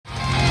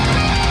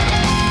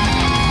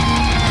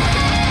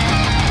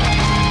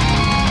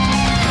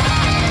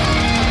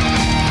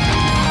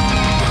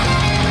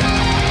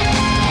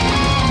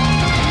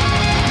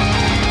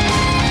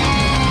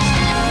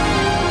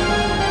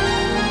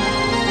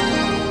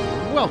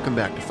welcome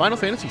back to Final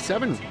Fantasy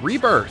VII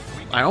Rebirth.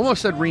 I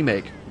almost said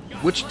remake,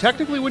 which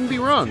technically wouldn't be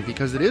wrong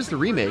because it is the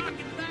remake.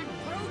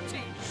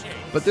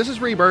 But this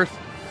is Rebirth.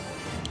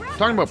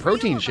 Talking about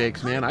protein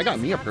shakes, man, I got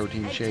me a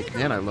protein shake.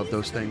 Man, I love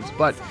those things.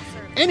 But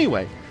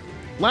anyway,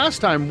 last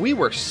time we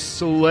were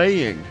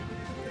slaying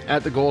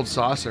at the gold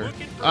saucer.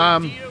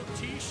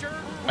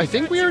 I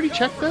think we already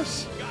checked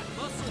this.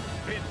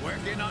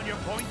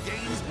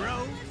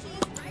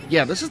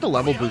 Yeah, this is the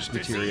level boost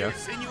materia.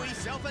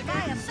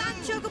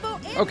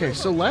 Okay,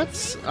 so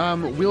let's,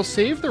 we'll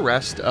save the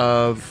rest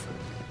of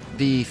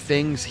the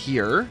things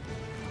here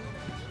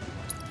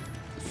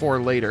for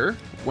later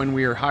when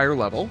we're higher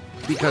level,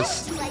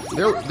 because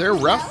they're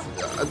rough.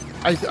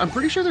 I'm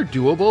pretty sure they're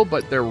doable,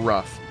 but they're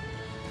rough.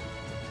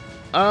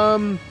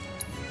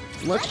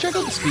 Let's check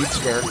out the speed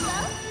square.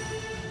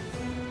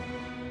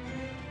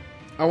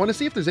 I want to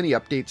see if there's any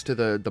updates to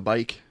the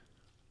bike.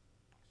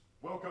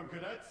 Welcome,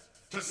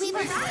 cadets. We've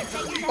arrived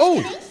at your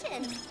Oh!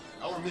 destination.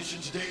 Our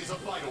mission today is a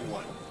vital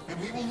one, and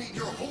we will need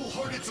your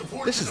wholehearted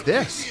support. This to is defeat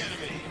this. the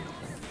enemy.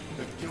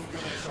 The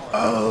Gilgamesh Army.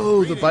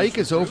 Oh, the bike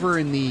is over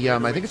in the,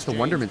 I think it's the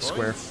Wonderment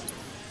Square.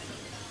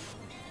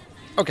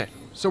 Okay,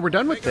 so we're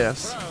done with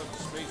this.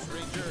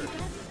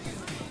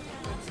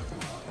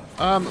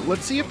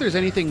 Let's see if there's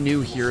anything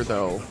new here,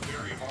 though.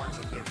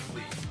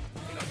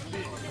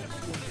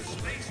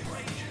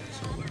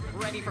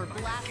 Ready for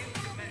blast.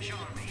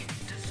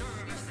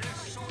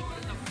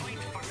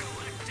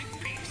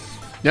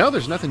 No,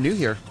 there's nothing new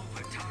here.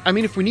 I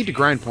mean, if we need to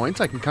grind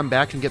points, I can come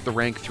back and get the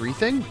rank 3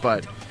 thing,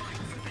 but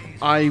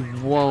I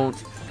won't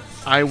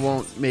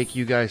make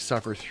you guys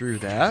suffer through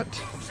that.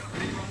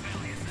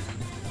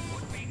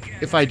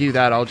 If I do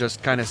that, I'll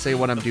just kind of say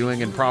what I'm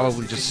doing and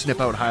probably just snip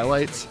out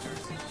highlights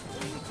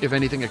if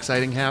anything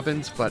exciting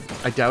happens, but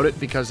I doubt it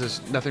because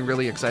there's nothing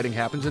really exciting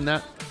happens in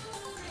that.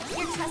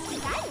 Your trusty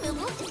guide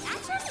will be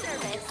at your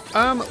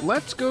service.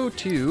 Let's go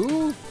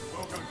to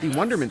the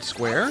Wonderment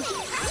Square.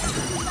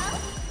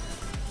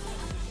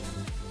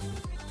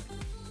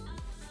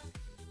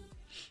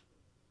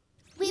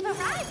 We've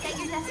arrived at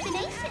your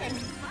destination.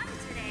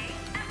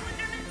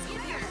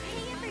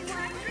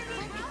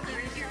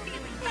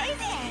 Hey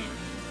there!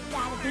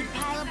 Got a big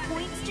pile of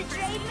points to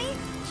trade me?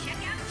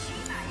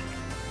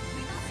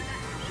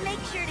 Make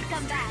sure to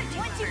come back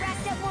once you've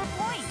racked up more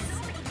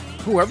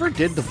points. Whoever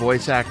did the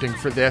voice acting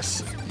for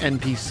this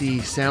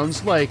NPC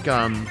sounds like,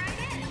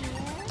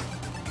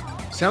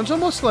 sounds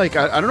almost like,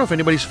 I don't know if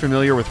anybody's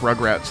familiar with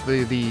Rugrats,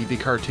 the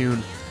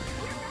cartoon.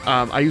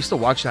 I used to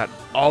watch that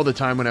all the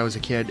time when I was a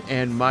kid,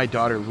 and my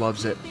daughter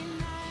loves it.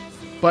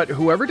 But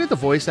whoever did the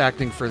voice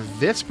acting for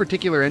this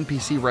particular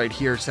NPC right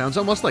here sounds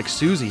almost like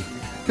Susie,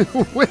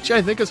 which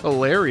I think is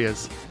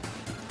hilarious.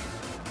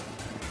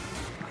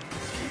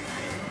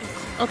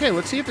 Okay,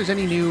 let's see if there's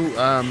any new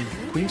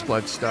Queen's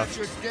Blood stuff.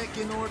 Your deck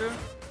in order?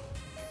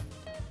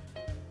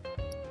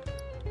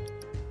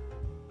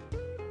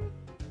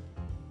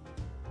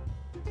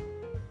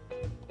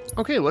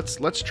 Okay,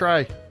 let's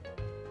try.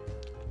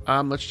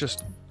 Let's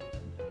just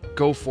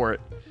go for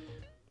it.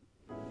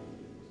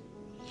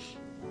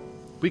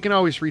 We can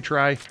always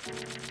retry.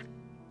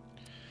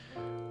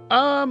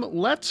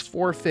 Let's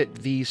forfeit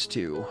these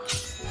two.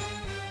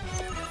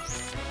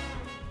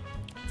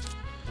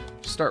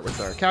 Start with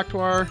our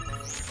Cactuar.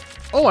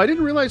 Oh, I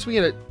didn't realize we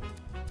had it.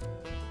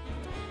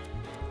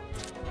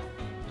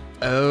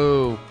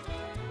 Oh.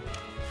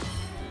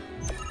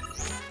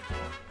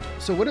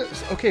 So what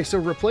is... Okay, so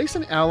replace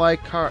an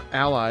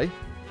ally.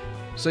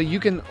 So you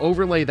can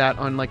overlay that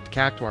on, like, the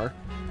Cactuar.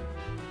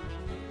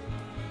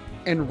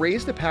 And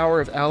raise the power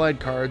of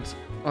allied cards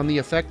on the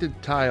affected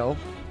tile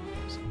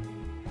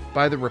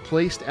by the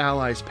replaced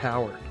ally's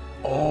power.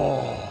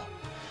 Oh.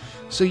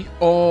 So,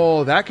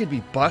 oh, that could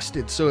be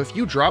busted. So if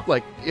you drop,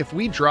 like, if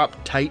we drop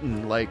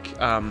Titan, like,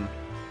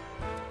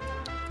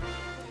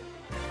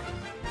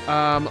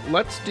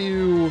 let's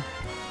do,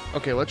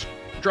 okay, let's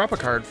drop a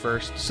card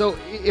first. So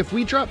if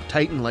we drop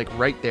Titan, like,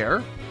 right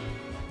there,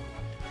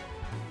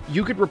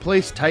 you could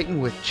replace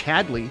Titan with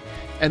Chadley,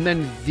 and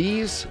then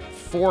these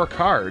 4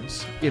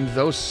 cards in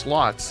those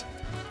slots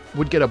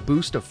would get a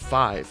boost of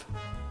 5.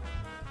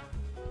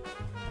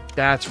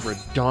 That's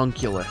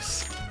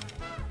redonkulous.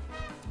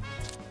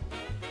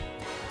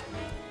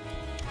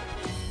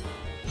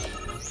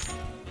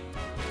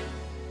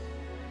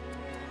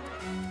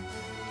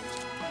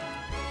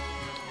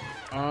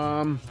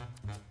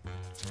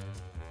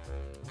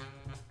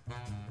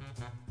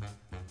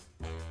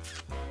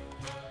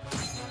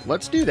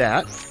 Let's do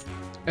that.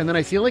 And then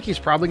I feel like he's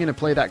probably going to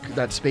play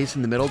that space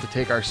in the middle to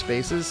take our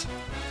spaces.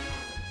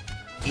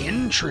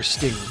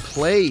 Interesting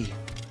play.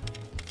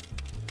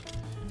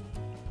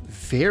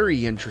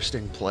 Very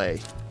interesting play.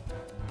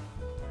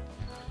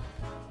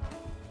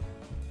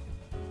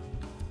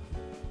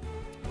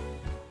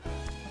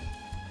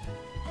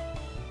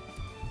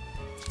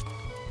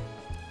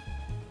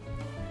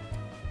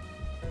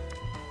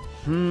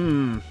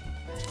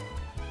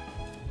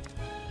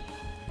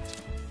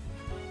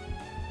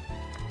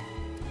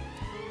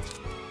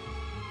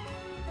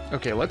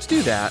 Okay, let's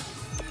do that.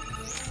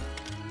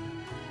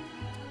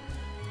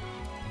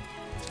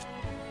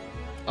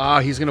 Ah,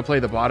 he's going to play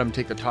the bottom,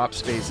 take the top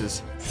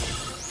spaces.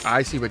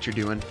 I see what you're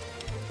doing.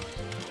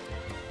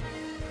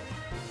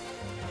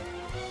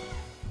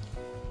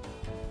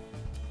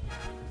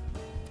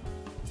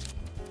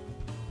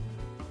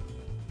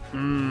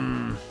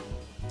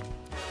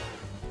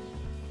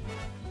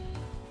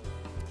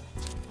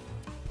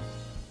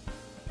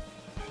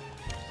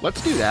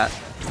 Let's do that.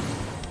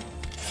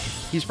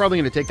 He's probably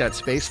going to take that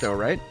space, though,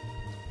 right?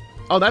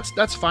 Oh,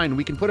 that's fine.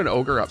 We can put an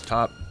ogre up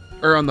top.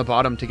 Or on the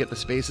bottom to get the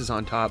spaces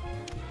on top.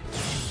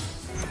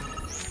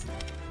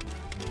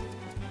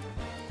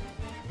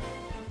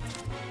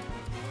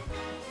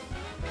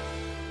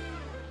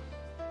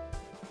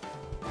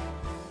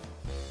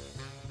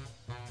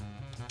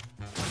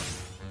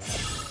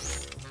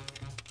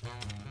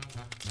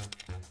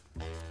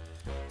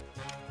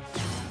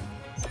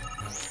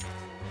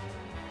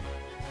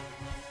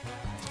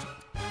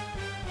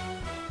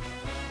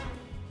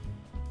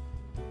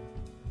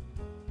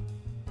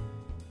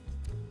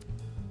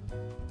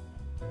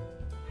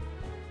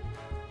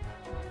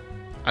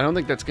 I don't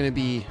think that's going to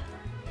be...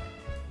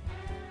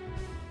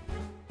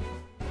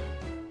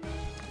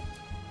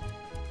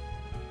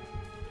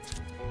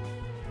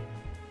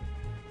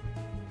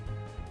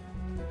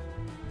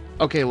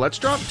 Okay, let's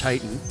drop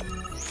Titan.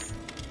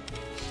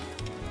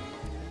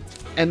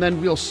 And then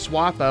we'll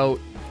swap out...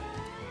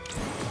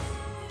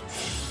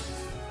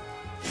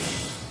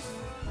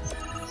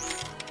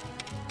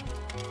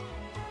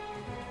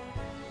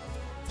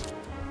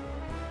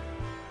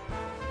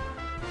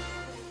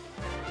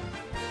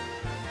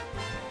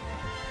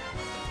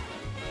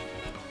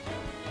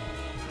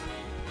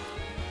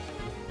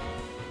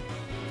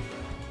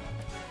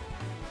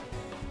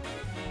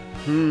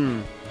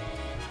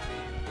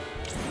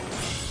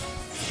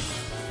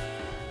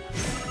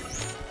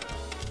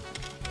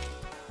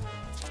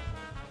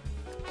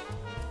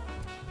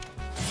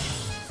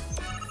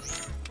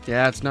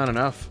 Yeah, it's not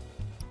enough.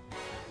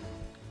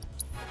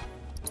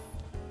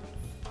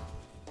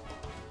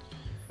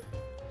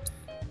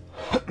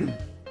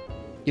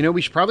 You know,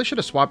 we probably should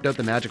have swapped out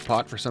the magic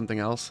pot for something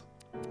else.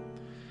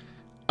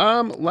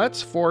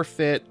 Let's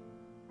forfeit...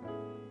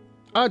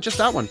 just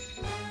that one.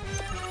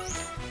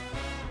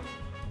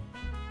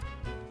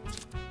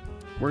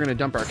 We're going to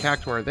dump our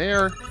Cactuar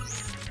there.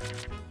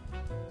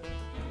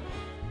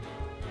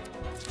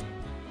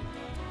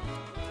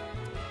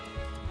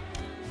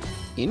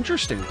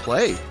 Interesting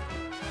play.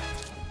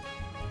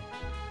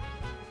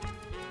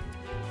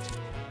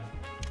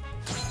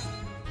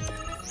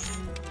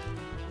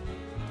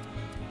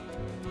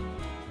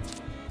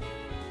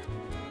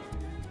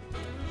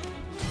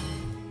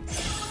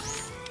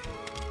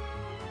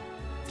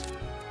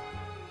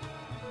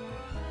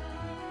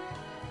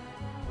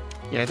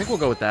 Yeah, I think we'll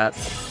go with that.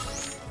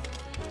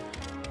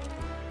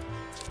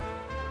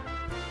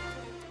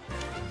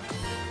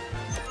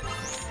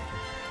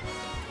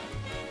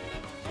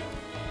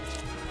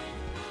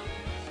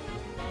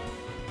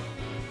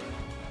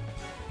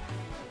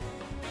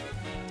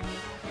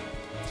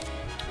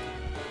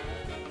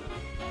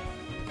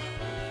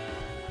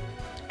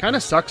 Kind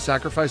of sucks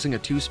sacrificing a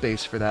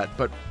 2-space for that,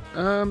 but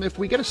if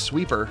we get a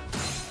sweeper,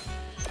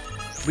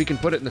 we can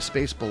put it in the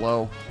space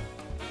below.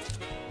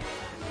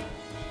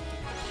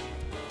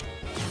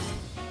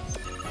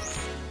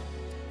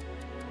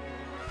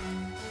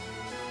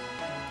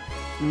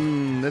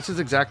 This is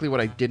exactly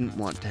what I didn't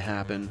want to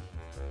happen.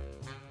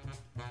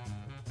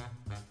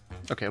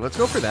 Okay, let's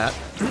go for that.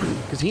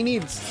 Because he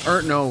needs...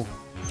 Or, no.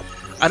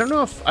 I don't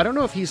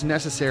know if he's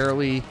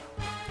necessarily...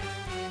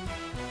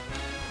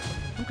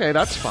 Okay,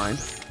 that's fine.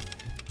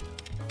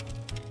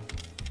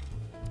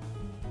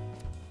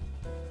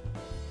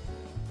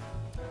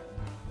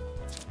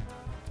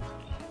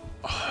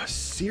 Oh,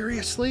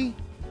 seriously?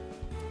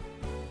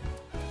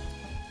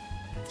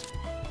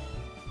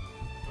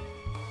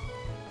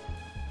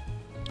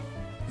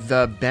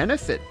 The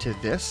benefit to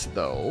this,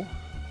 though...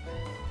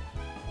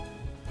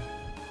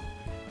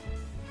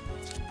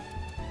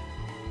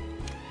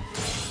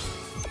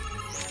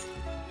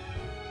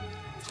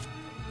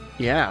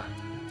 Yeah.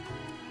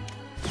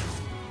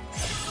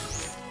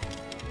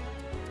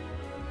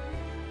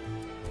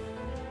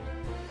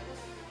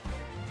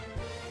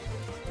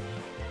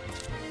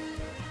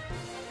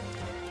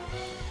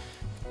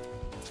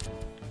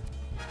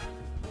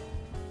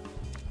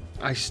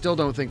 I still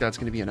don't think that's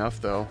going to be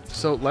enough, though.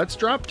 So let's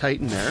drop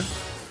Titan there.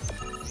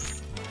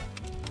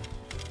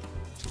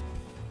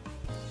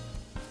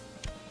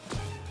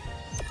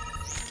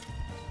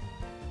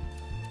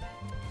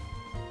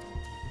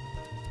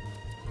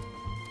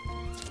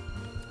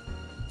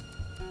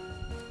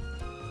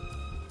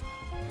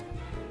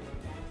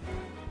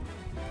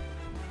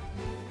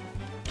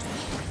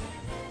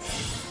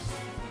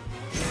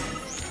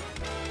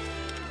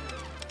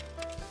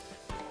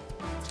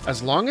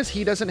 As long as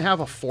he doesn't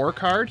have a 4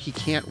 card, he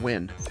can't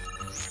win.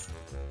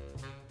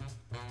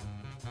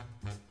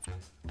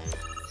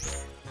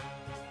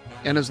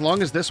 And as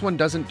long as this one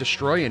doesn't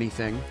destroy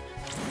anything...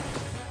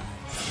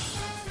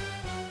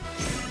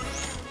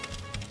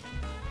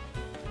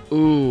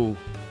 Ooh.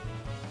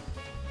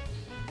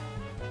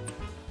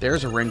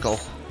 There's a wrinkle.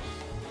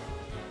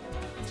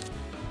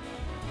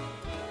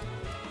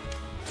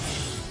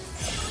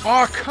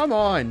 Oh, come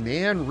on,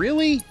 man.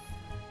 Really?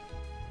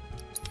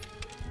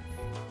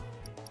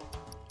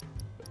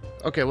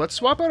 Okay, let's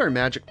swap out our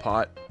magic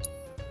pot.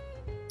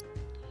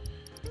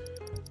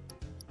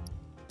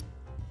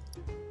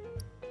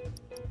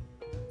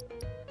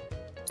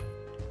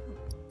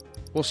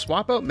 We'll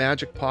swap out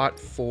magic pot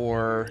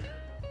for...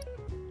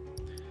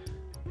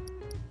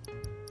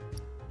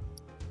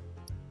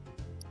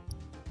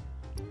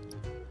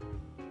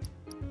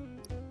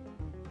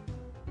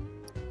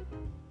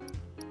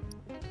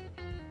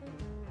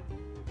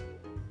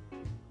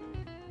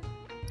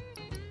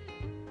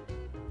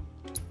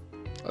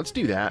 Let's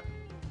do that.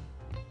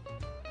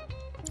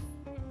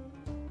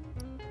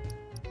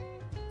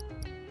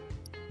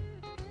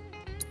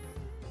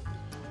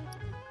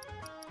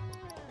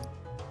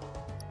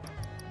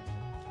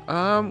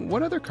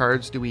 What other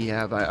cards do we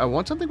have? I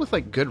want something with,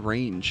 like, good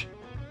range.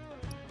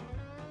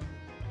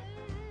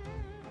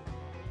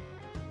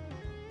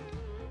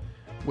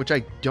 Which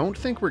I don't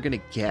think we're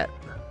gonna get.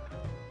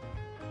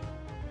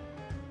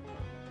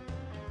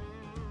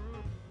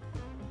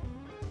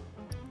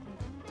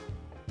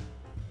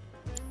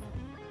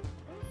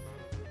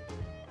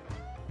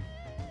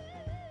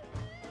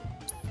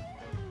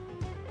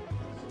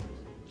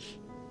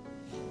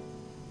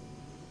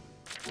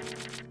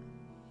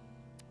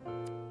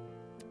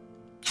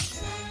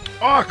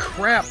 Oh,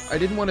 crap! I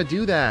didn't want to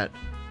do that.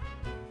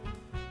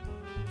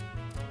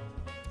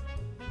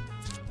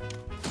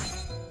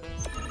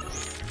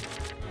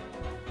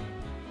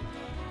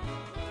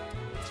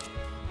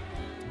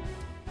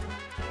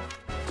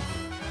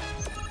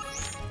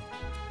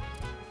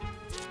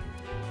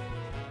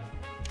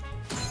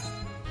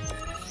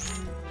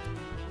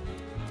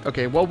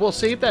 Okay, well, we'll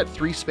save that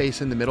 3 space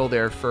in the middle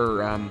there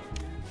for,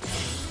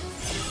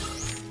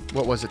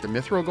 what was it, the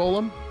Mithril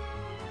Golem?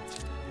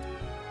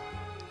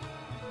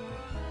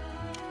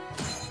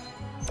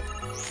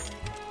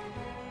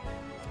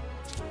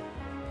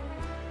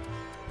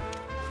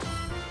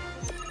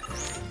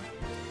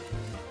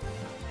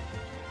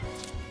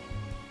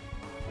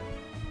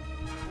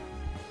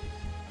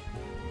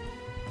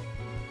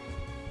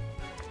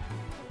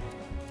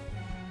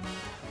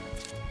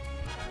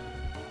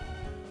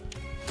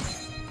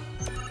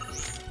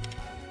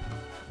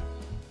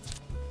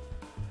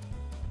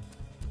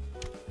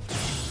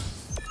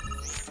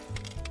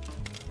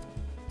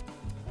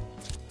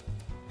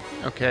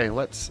 Okay,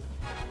 let's...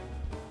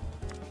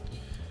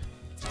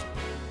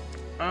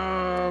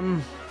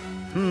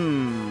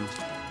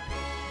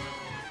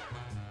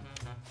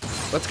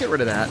 Let's get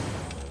rid of that.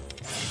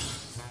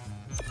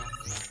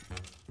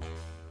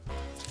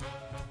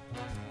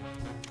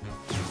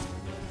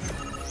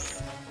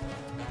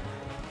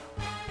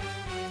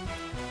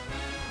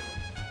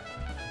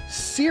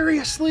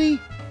 Seriously?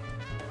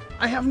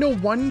 I have no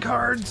 1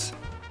 cards?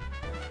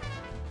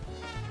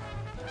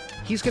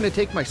 He's gonna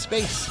take my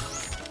space.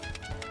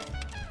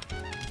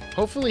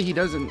 Hopefully he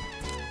doesn't...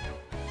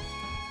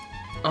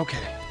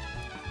 Okay.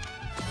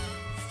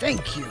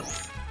 Thank you.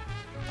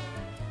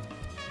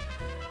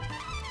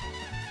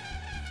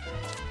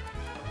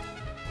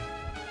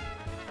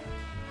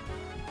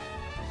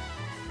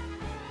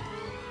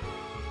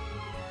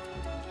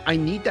 I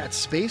need that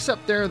space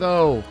up there,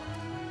 though.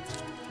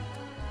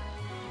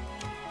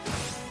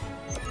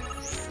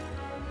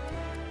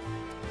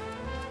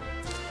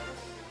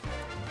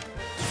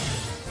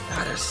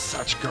 That is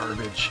such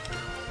garbage.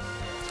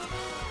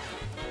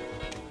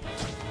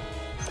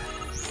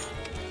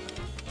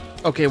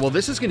 Okay, well,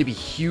 this is going to be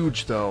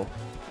huge, though.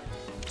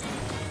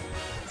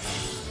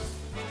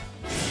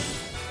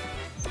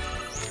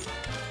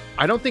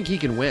 I don't think he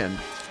can win.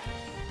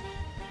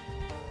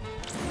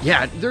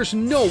 Yeah, there's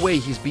no way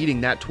he's beating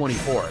that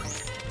 24.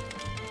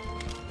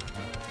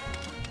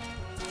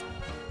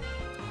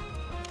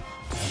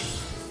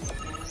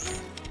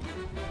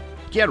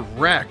 Get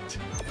wrecked.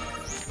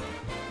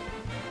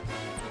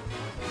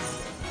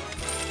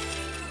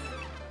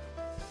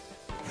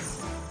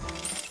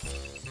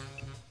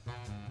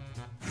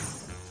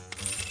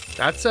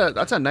 That's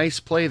a nice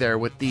play there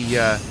with the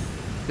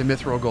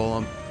Mithril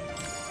Golem.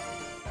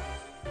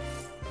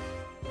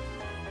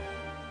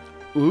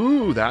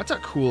 Ooh, that's a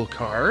cool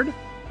card.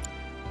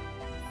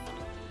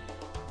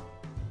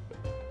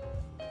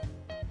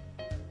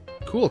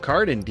 Cool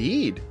card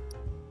indeed.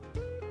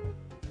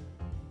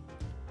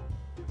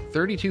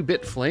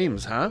 32-bit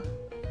flames, huh?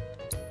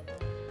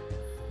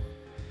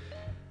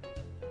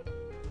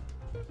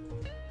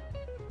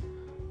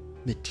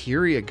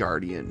 Materia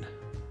Guardian.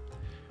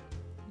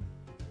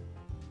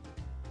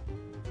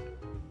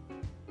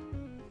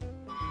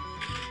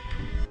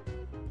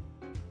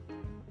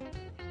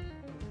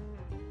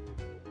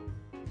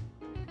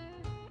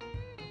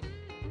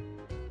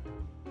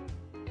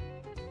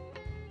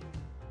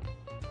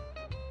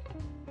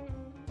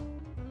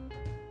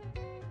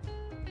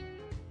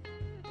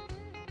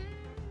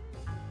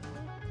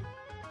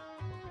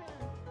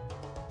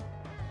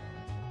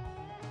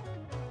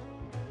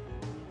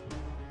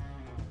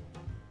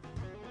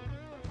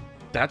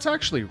 That's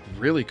actually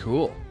really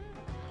cool.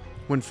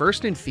 When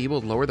first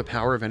enfeebled, lower the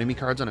power of enemy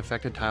cards on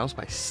affected tiles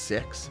by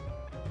 6.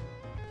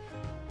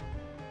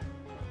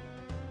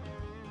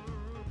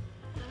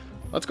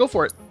 Let's go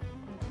for it.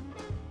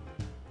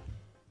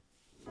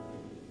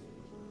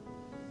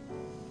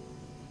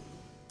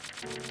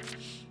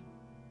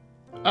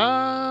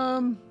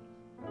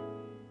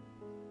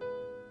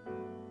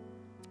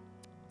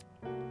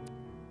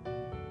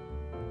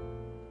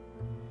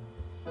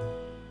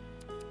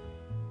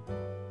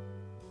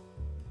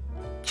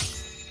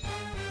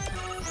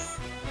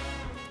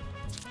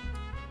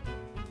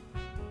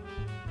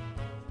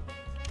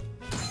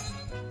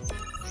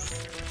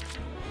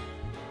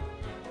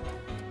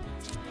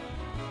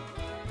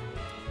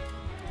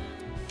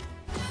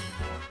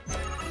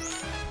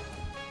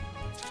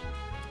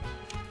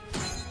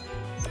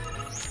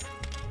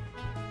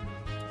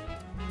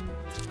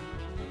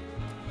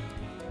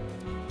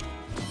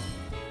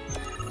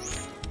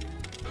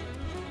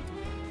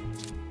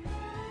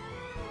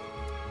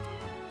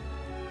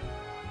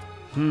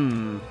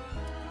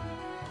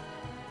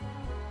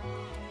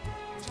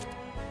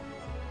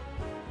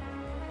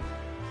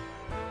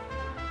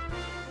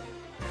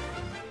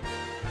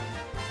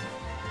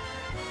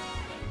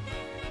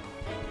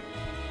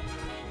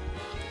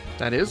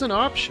 That is an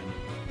option.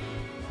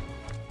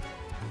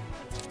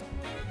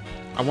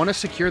 I want to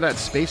secure that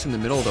space in the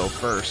middle, though,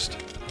 first.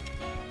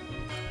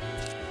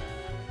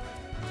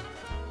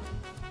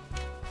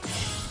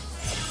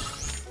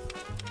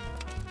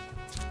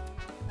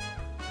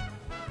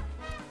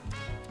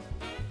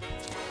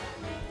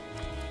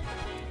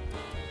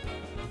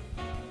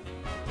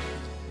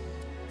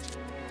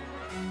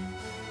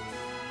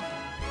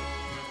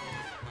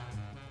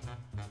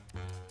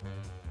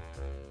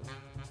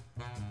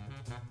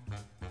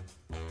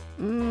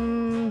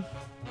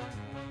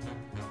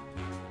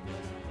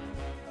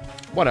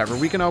 Whatever,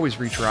 we can always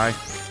retry.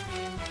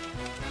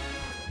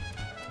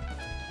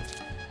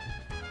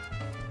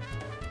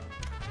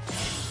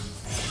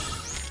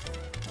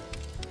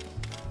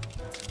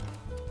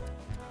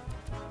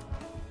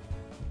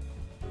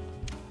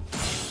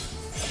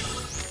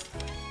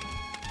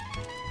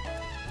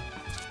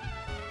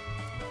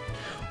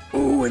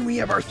 Ooh, and we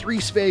have our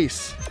 3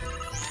 space.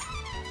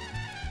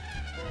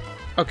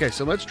 Okay,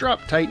 so let's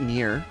drop Titan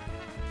here.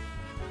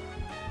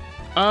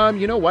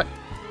 You know what?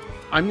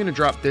 I'm going to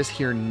drop this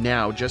here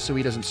now, just so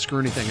he doesn't screw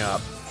anything up.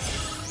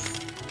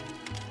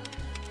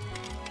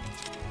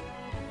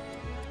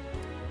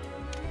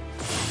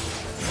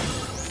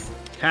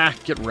 Ha!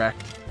 Get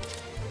wrecked.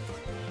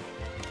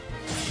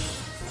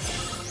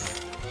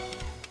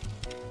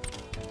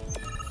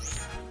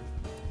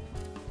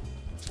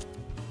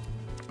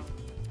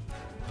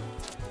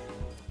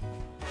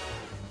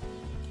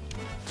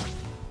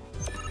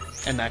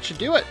 And that should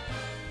do it.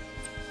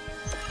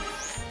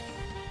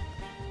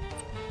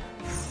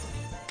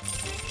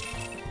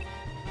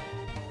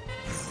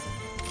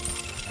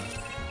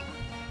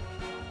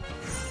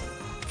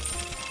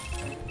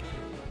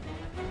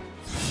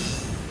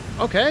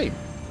 Okay.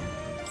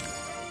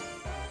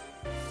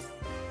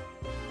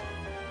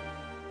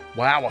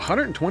 Wow,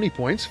 120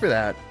 points for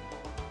that.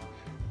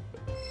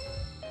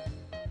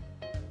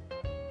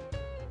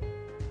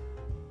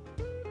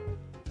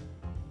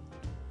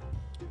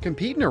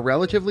 Compete in a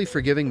relatively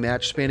forgiving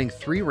match spanning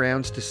 3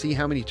 rounds to see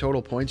how many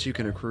total points you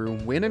can accrue.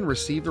 Win and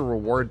receive a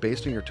reward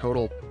based on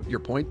your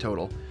point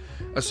total.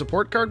 A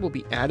support card will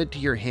be added to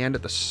your hand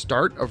at the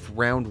start of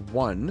round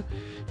 1.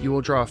 You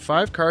will draw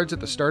 5 cards at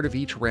the start of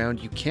each round.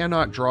 You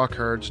cannot draw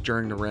cards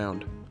during the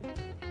round.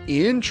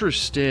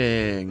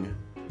 Interesting.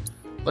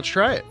 Let's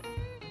try it.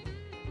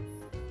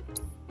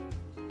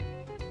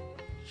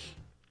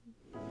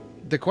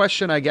 The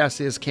question, I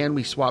guess, is can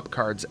we swap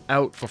cards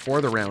out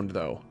before the round,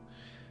 though?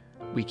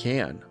 We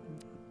can.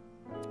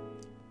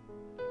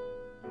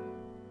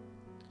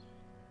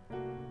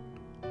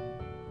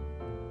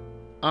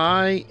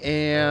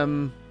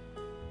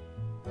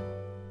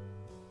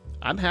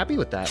 I'm happy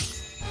with that.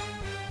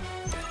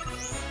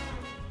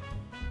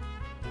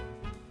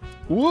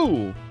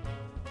 Woo!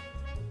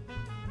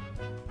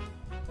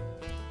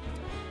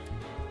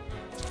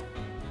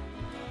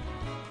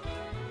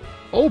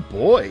 Oh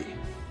boy.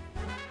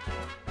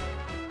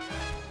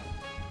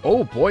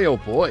 Oh boy, oh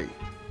boy.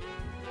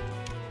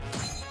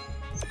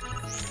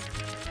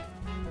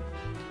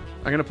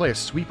 I'm going to play a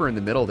sweeper in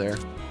the middle there.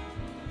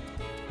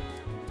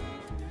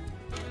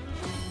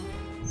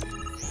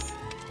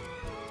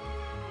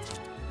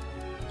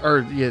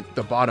 Or, yeah,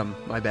 the bottom.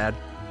 My bad.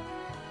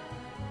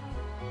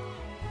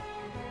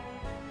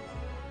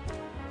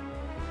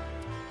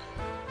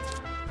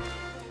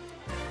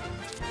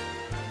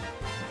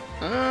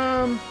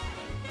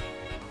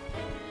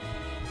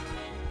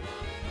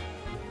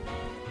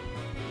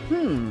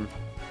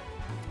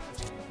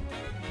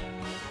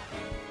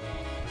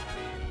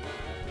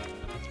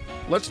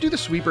 Let's do the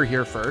sweeper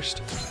here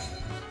first.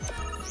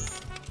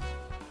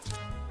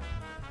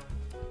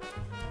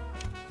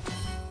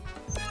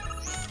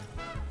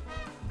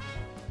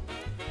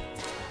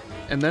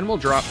 And then we'll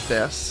drop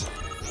this.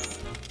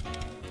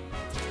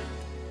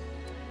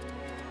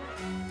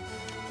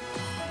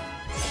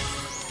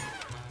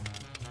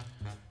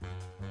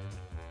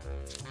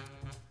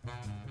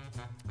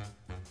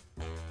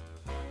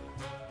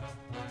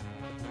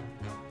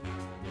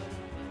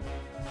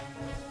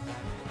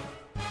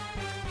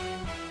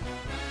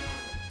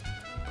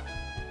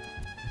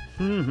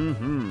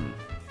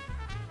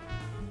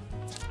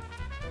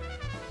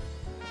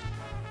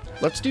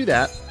 Let's do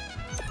that.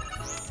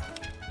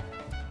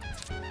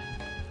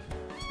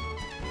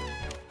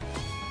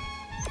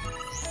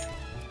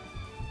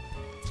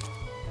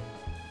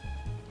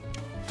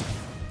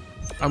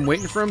 I'm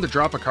waiting for him to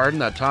drop a card in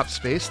that top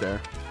space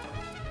there.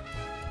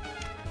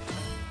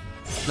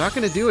 Not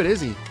gonna do it,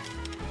 is he?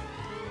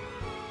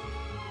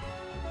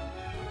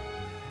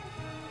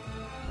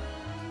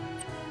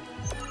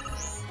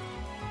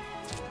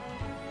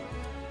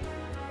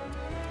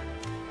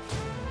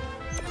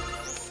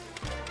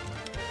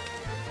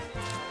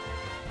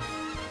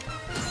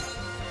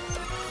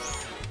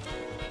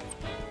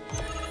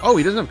 Oh,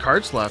 he doesn't have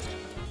cards left.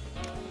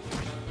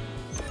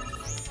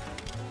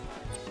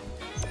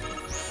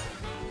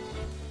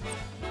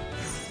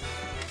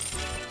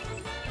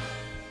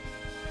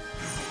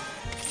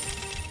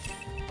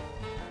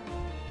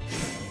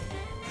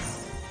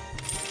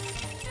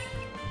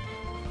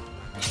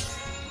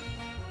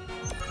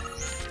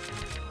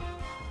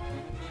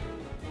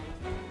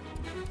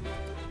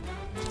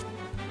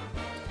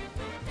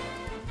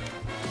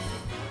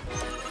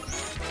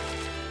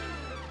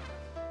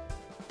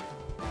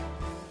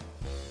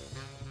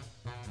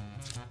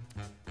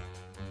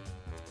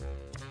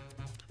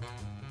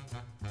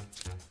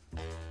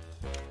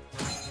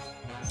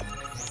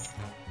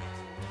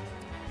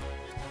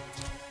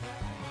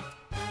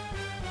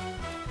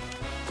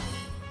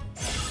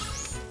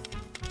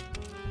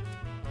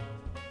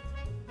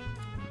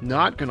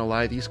 Not gonna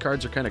lie, these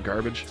cards are kind of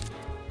garbage.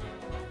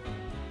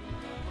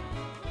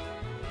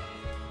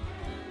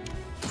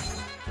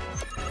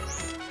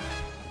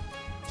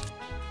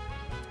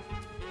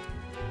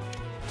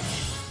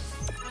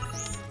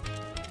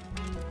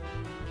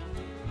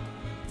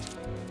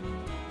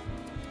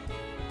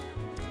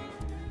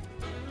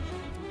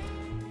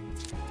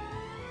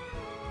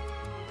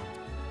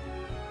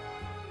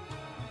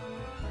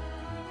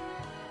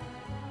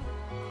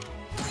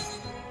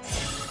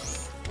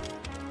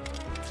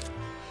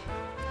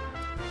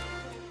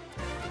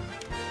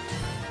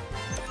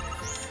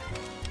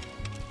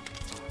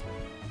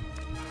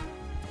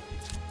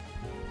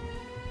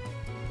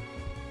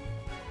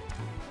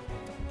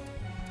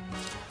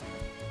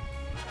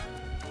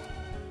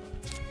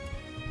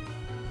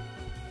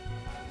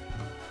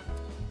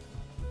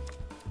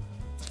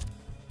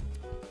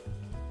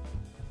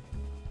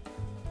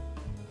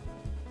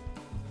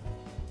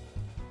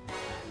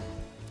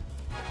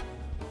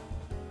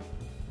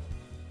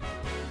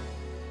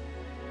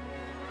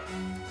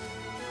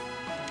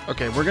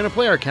 Okay, we're gonna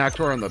play our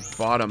Cactuar on the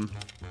bottom.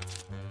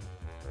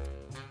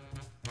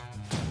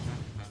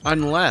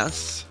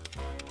 Unless...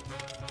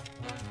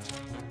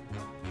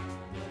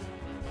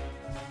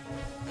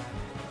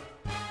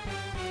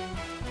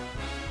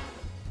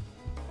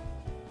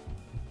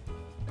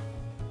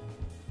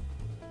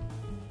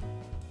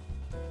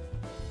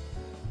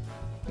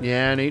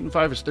 yeah, an 8 and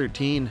 5 is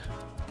 13.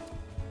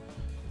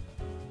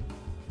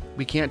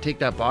 We can't take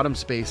that bottom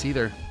space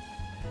either.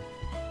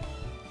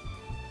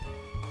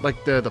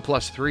 Like the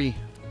 +3.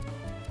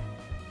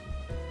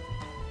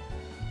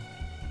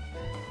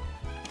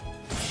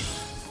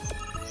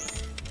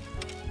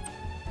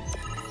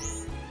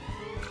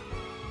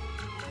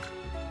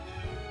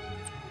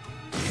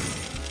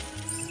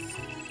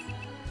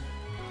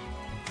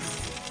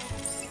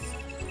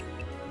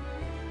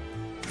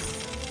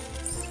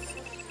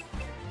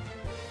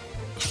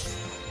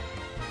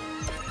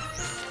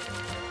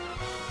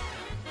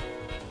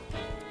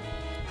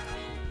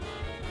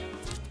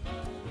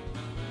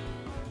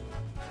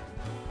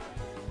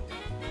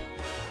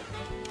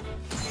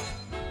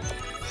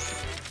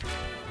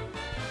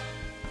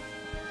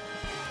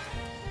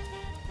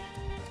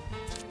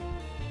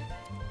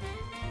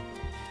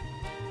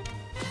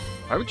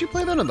 Why would you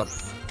play that on the...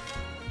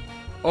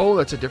 oh,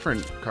 that's a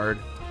different card.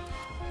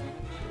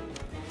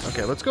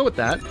 Okay, let's go with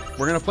that.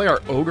 We're going to play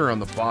our Ogre on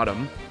the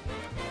bottom.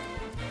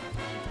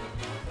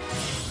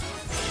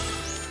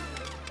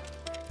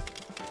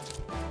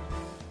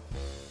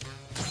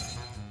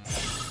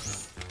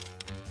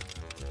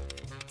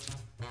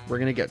 We're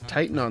going to get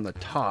Titan on the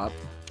top.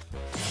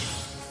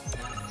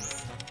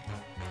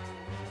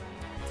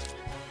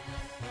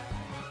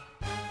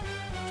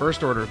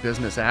 First order of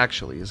business,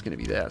 actually, is going to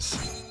be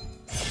this.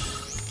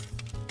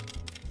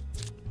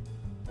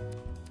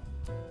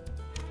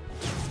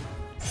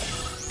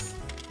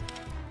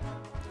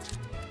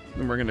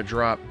 And we're going to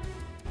drop...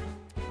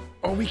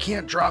 oh, we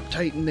can't drop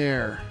Titan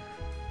there.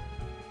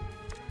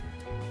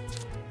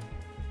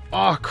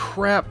 Oh,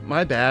 crap.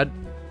 My bad.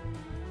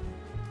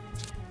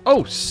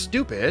 Oh,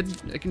 stupid.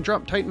 I can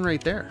drop Titan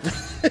right there.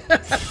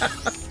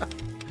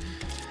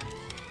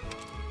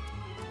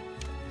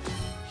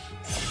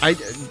 I'm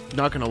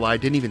not going to lie. I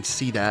didn't even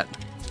see that.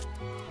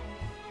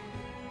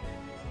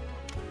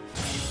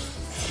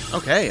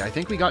 Okay, I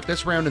think we got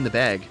this round in the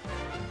bag.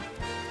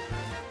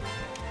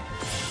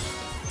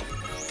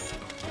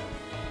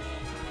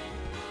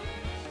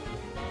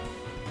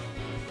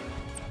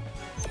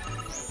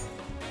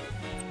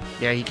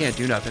 Yeah, he can't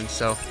do nothing,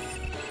 so...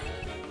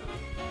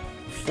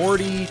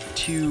 40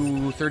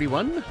 to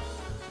 31.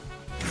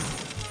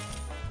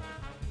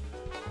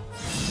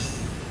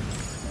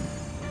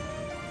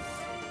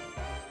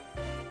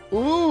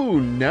 Ooh,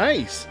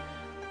 nice.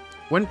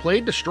 When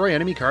played, destroy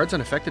enemy cards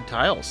on affected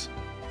tiles.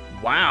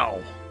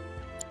 Wow.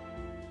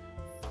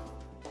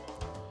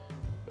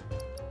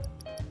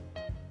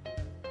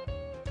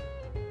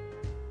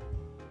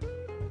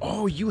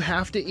 Oh, you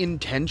have to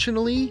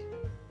intentionally?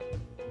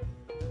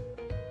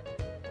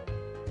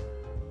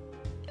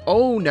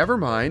 Oh, never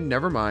mind,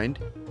 never mind.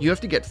 You have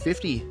to get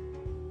 50.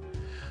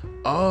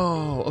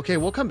 Oh, okay,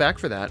 we'll come back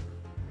for that.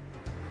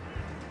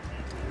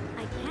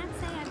 I can't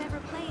say I've ever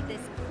played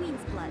this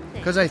Queen's Blood thing.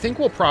 Because I think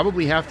we'll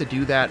probably have to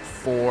do that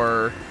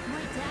for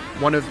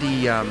one of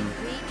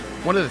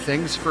the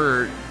things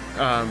for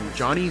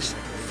Johnny's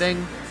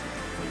thing,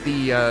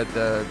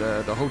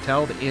 the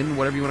hotel, the inn,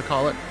 whatever you want to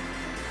call it.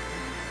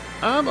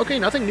 Okay,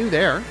 nothing new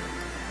there.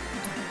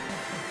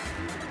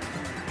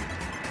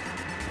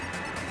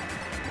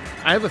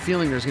 I have a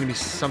feeling there's going to be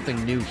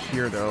something new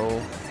here,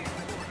 though,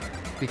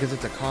 because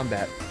it's a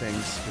combat thing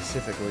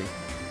specifically.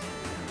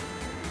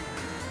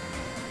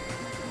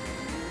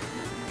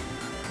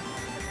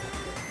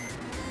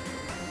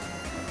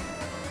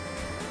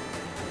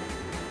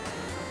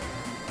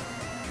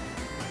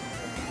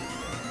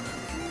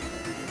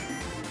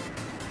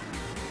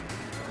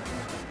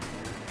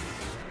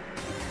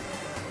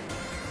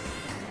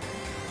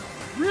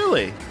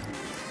 Really?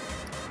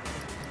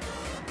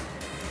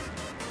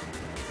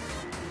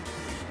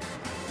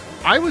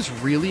 I was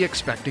really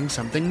expecting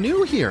something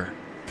new here.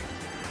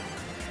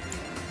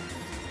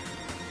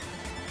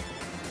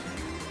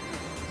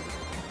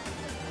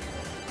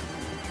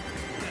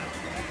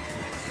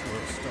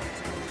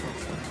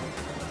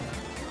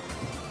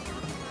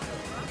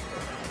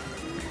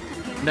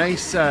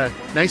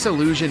 Nice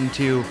allusion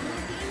to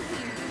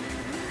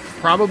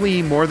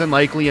probably more than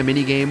likely a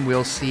minigame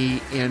we'll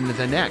see in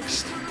the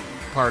next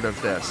part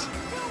of this.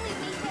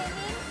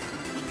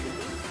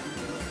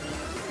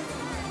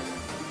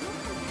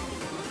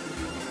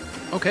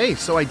 Okay,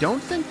 so I don't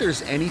think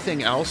there's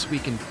anything else we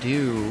can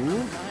do.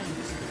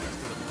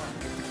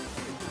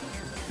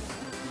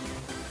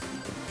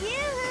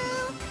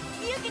 Yoo-hoo!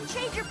 You can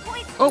trade your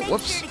points. Oh, Make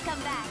whoops. sure to come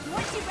back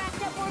once you've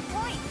racked up more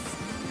points.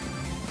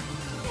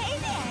 Hey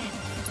there!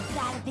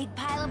 Got a big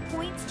pile of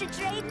points to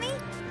trade me?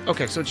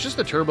 Okay, so it's just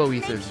the turbo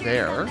Make ether sure to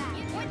there. come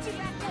back once you've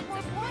racked up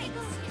more points.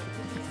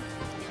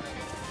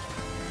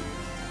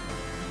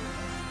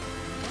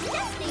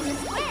 Just name a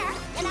square,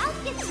 and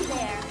I'll get you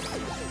there.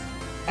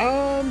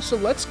 So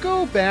let's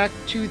go back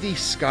to the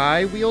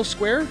sky wheel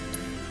square.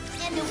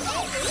 And away we go.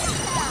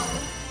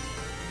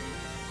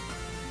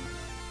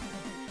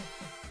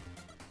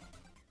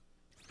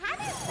 Have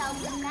yourself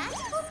a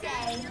magical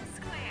day.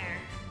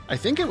 I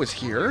think it was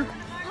here.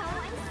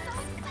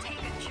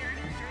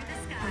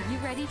 Are you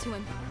ready to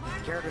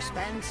Care to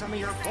spend some of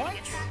your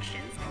points?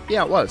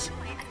 Yeah, it was.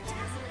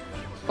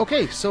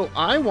 Okay, so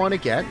I want to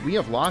get... We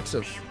have lots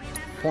of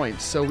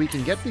points, so we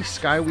can get the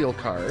sky wheel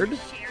card.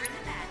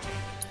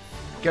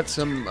 Get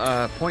some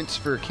points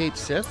for Kate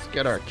Sith.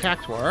 Get our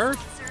Cactuar.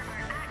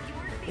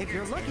 If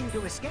you're looking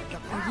to escape the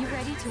Are you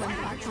ready to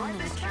embark on an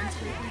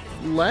adventure?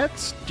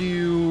 Let's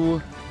do...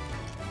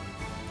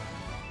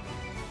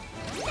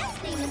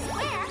 Just name a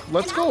square.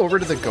 Let's go over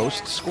to the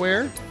Ghost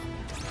Square.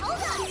 Hold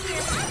on to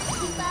your hats,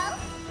 people.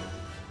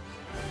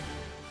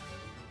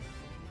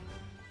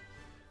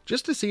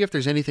 Just to see if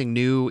there's anything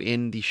new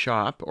in the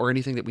shop or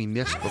anything that we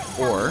missed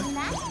before. Have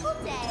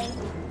yourself a magical day.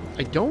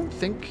 I don't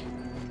think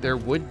there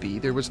would be.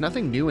 There was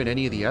nothing new in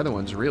any of the other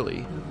ones,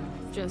 really.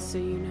 Just so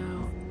you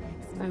know,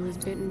 I was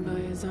bitten by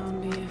a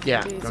zombie a few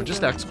Yeah, days no, just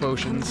ago. X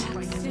potions. Come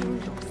back soon,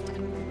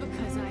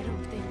 because I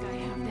don't think I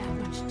have that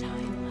much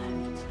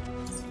time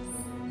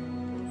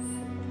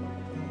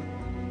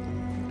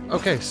left.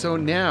 Okay, so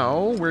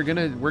now we're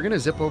gonna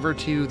zip over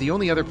to the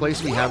only other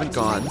place we haven't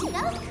gone Go,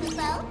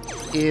 Kubo.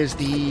 is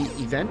the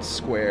event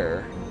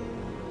square.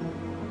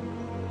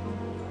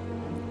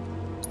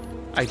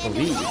 I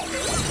believe.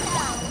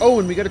 Oh,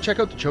 and we gotta check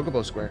out the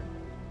Chocobo Square.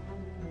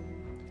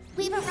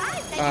 We've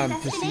arrived at your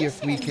To see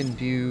if we destination. can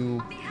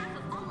do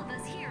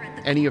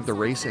any of the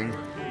racing.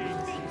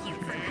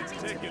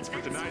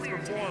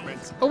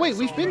 Oh wait,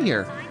 we've been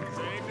here.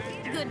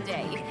 Good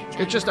day.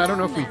 It's just I don't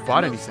know if we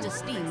bought anything.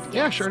 Esteemed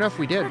Yeah, sure enough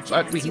we did.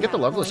 But we can get the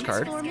Loveless points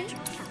card for me?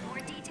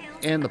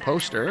 and the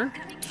poster.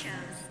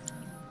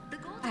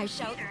 I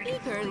shall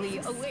eagerly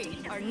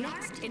await our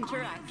next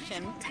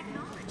interaction.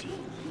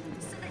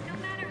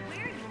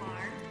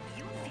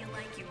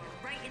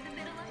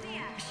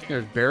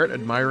 There's Barrett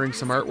admiring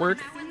some artwork.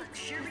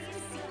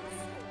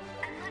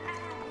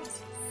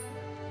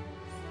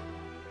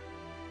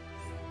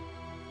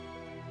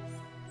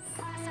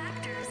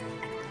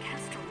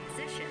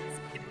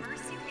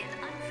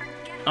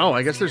 Oh,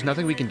 I guess there's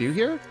nothing we can do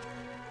here?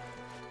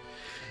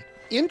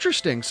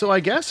 Interesting. So I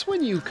guess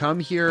when you come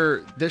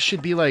here, this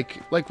should be like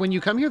when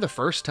you come here the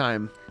first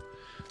time,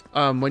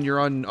 when you're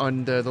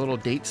on the little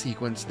date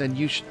sequence, then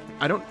you should...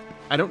 I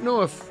don't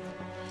know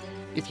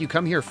if you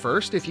come here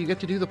first, if you get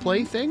to do the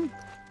play thing.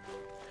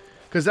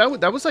 Because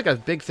that was like a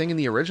big thing in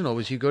the original,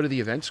 was you go to the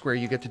event square,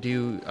 you get to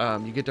do,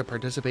 you get to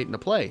participate in the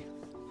play.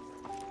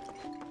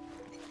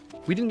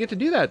 We didn't get to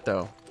do that,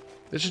 though.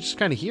 This is just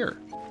kind of here.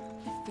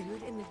 The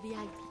food in the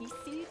VIP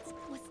seats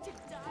was to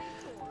die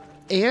for.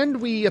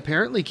 And we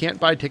apparently can't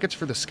buy tickets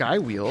for the Sky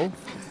Wheel.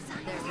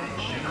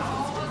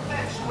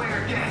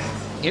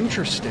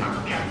 Interesting. My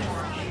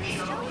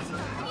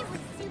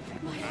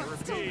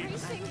heart's still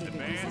racing.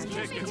 Just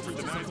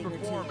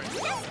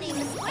name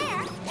the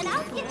square, and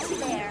I'll get you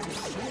there.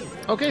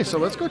 Okay, so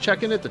let's go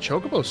check in at the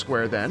Chocobo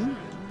Square then,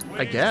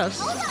 I guess.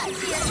 Hold on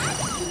to your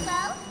hats,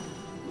 Kubo.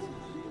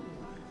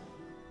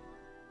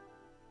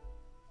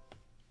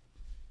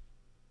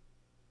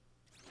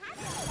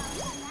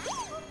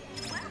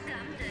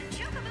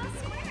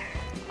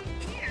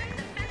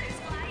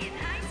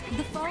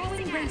 The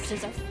following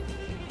races are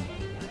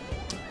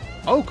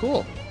Oh,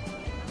 cool.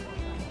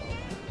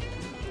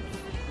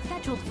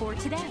 scheduled for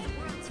today.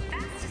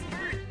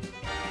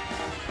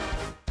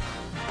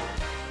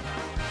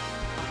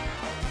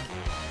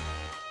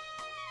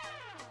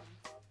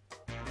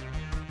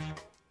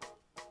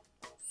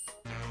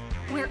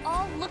 We're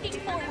all looking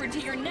forward to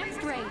your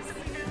next race.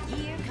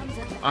 Here comes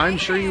a... I'm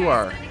sure you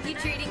are. You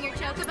treating your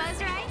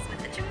chocobos right?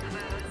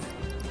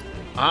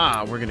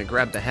 Ah, we're going to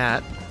grab the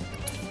hat.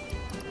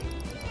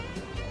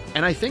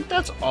 And I think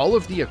that's all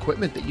of the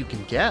equipment that you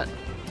can get.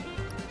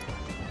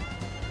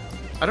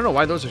 I don't know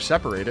why those are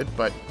separated,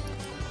 but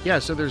yeah,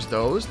 so there's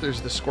those.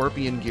 There's the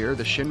Scorpion gear,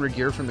 the Shinra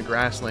gear from the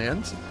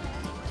Grasslands.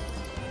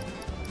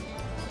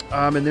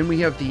 And then we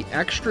have the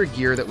extra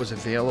gear that was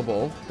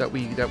available that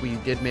we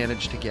did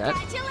manage to get.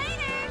 Catch you later.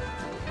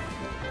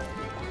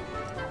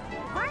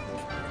 Mark,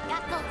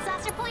 got gold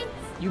saucer points?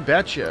 You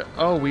betcha.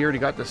 Oh, we already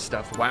got this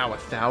stuff. Wow,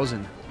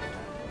 1,000.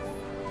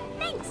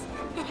 Thanks,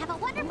 and have a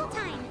wonderful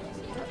time.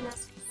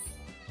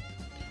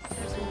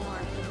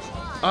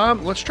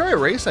 Let's try a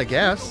race, I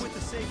guess.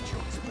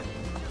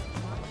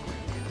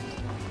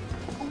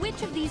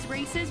 Which of these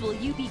races will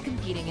you be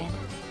competing in?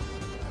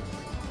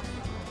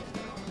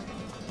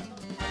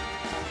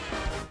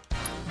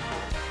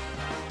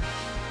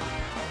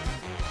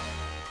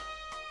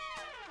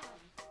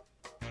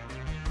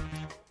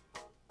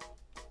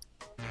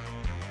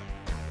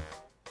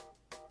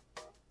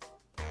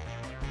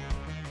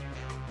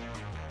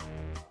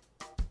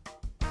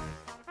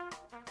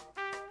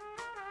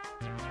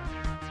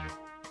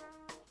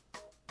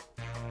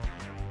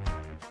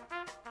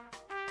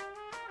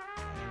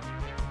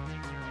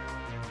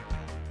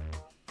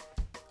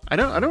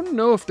 I don't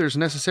know if there's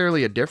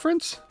necessarily a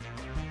difference.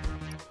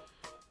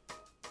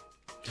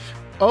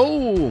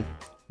 Oh,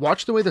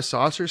 watch the way the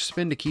saucers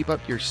spin to keep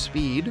up your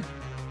speed.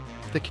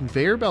 The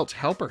conveyor belts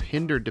help or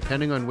hinder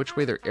depending on which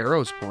way their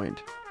arrows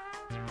point.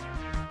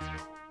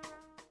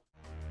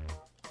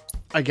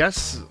 I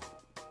guess...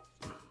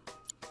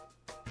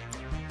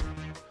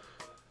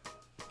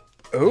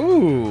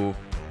 Oh,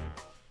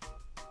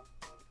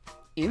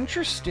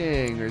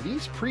 interesting. Are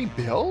these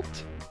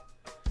pre-built?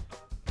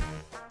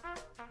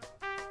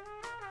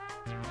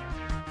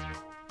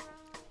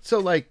 So,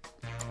 like,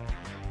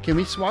 can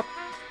we swap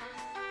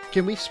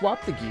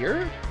the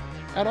gear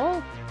at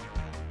all?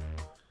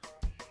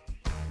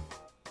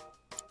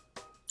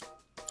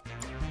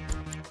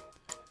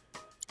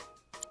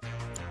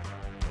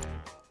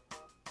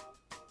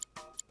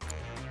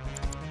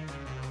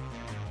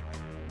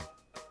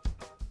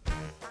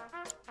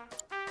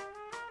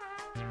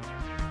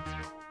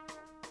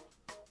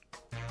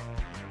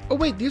 Oh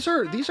wait, these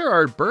are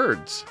our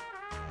birds.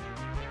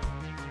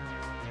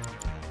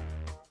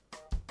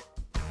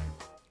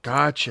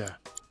 Gotcha.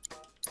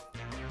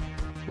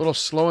 A little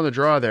slow in the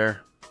draw there.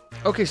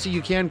 Okay, so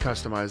you can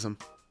customize them.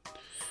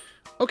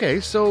 Okay,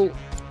 so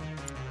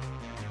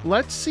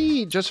let's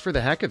see, just for the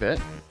heck of it.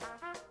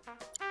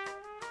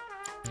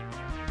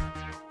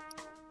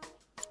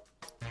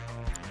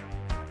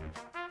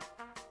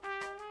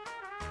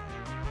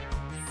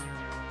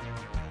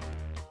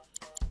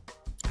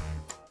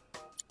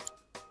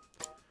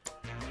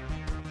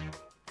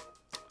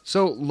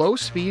 So low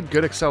speed,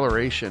 good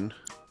acceleration.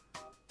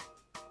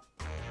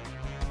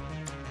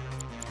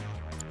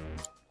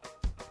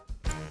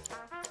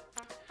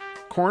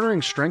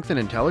 Cornering, strength, and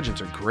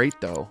intelligence are great,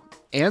 though.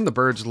 And the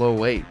bird's low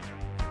weight.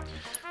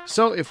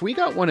 So if we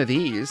got one of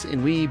these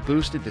and we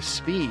boosted the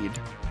speed...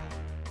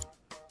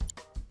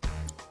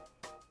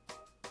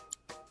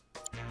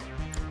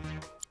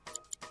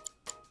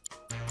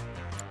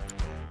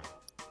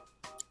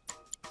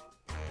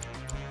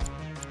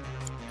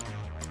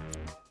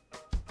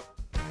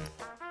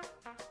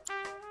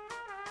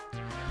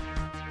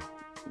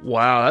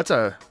 Wow, that's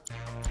a...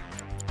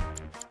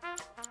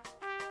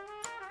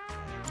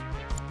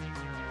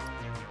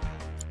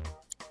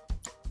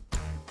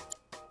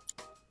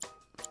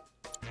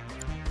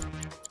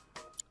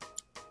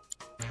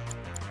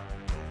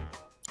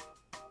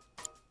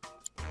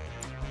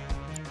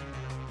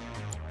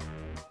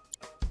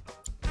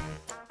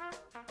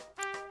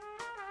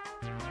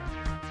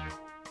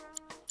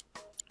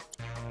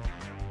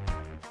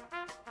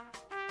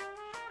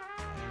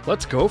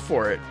 Let's go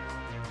for it.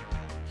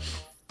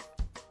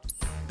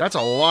 That's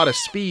a lot of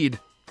speed.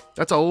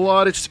 That's a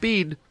lot of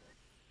speed.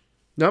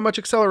 Not much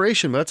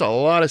acceleration, but that's a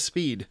lot of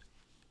speed.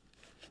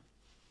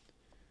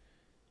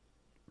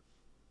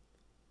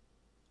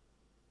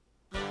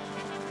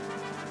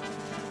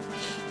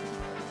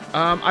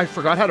 I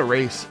forgot how to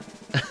race.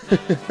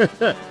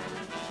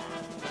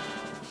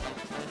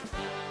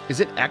 Is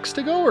it X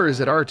to go or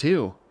is it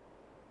R2?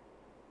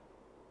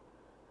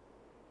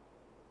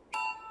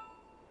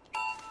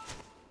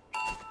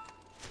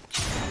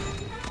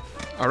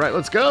 All right,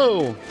 let's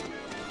go.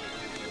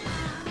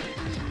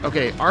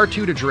 Okay,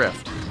 R2 to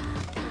drift.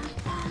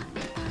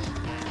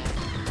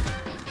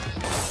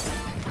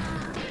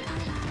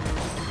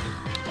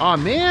 Aw,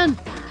 man.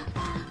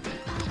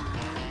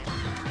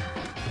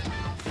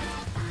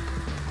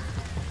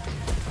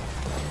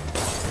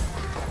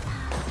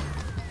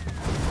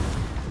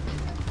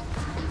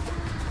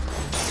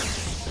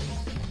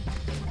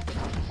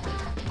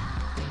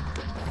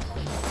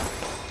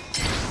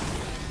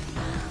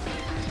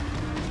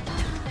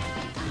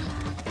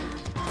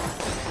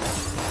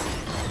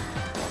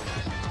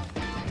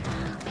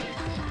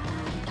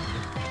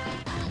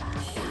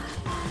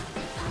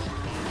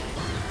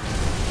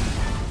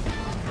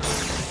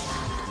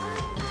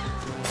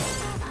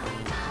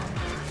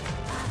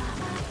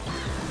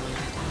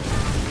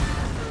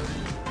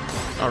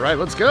 All right,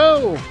 let's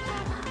go.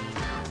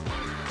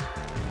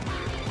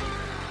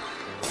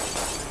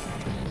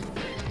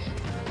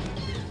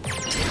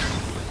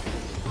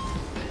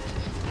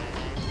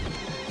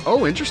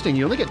 Oh, interesting.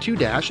 You only get 2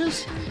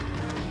 dashes?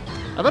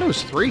 I thought it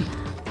was 3.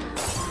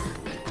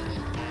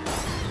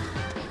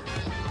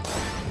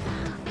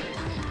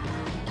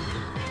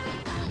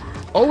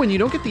 Oh, and you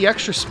don't get the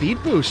extra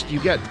speed boost. You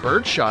get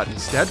bird shot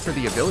instead for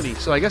the ability.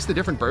 So I guess the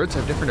different birds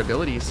have different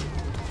abilities.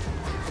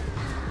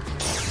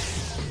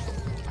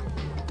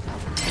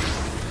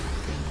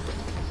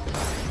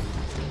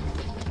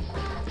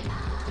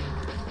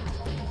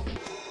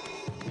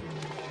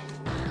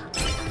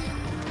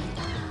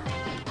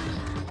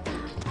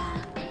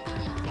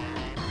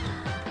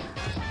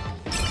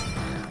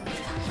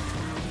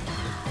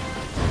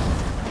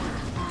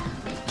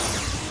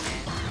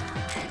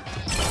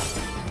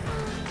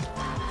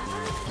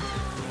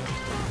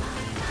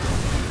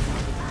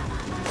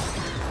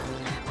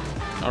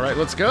 All right,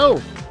 let's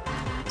go.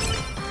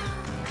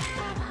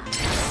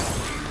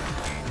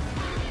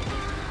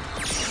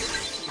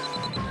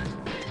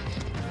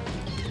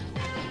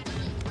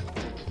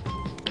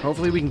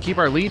 Hopefully we can keep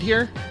our lead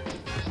here.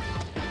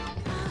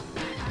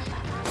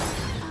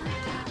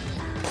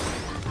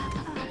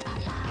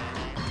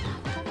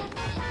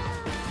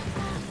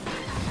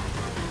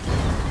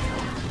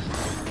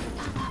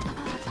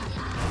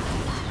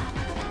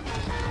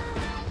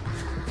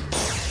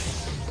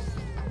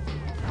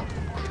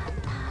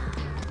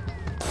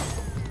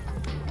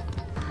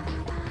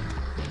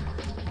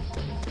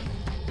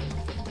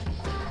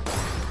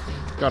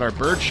 Got our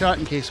bird shot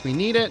in case we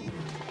need it.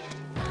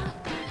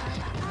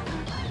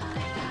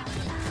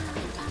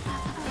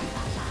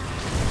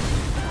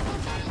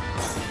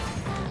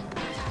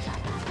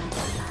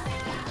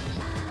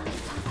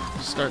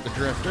 Start the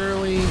drift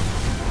early.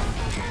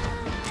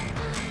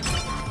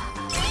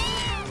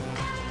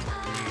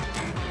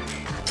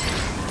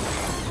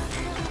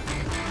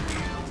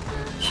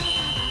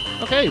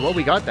 Okay, well,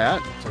 we got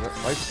that. So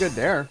life's good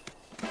there.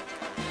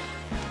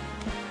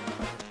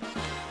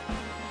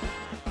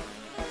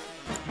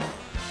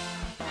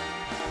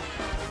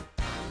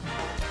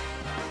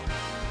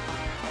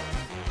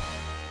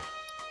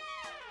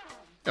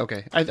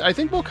 Okay, I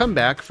think we'll come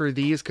back for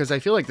these because I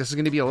feel like this is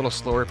going to be a little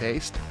slower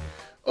paced.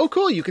 Oh,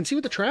 cool, you can see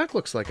what the track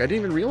looks like. I didn't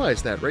even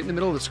realize that. Right in the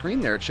middle of the screen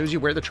there, it shows you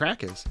where the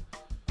track is.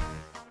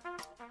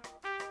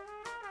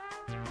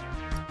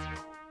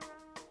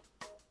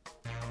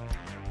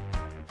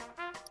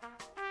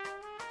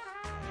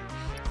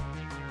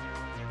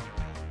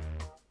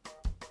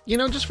 You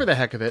know, just for the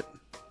heck of it.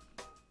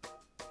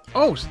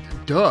 Oh,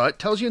 duh, it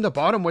tells you in the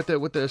bottom what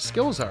the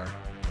skills are.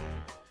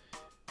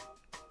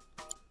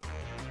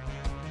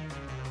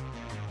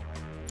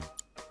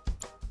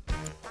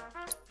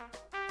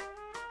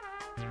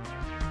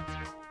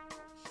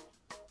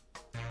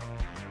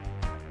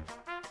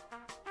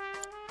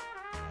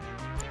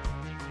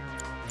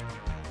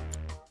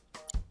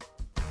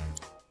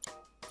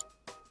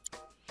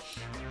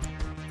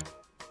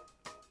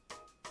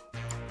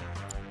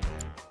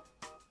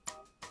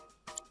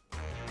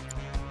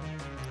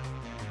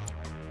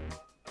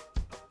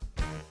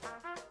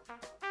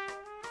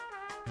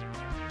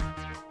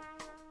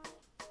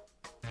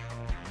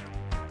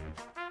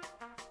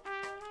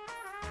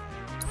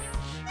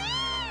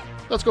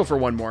 Let's go for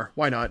one more.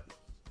 Why not?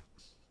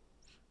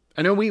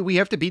 I know we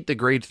have to beat the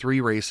grade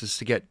 3 races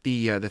to get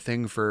the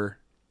thing for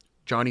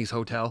Johnny's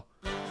Hotel.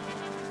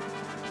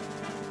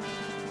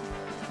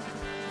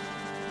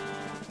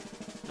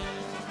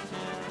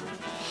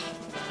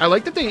 I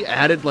like that they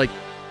added like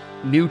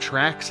new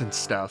tracks and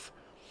stuff.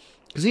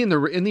 Because in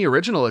the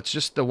original, it's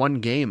just the one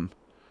game.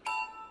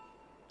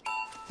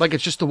 Like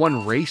it's just the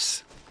one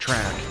race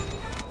track.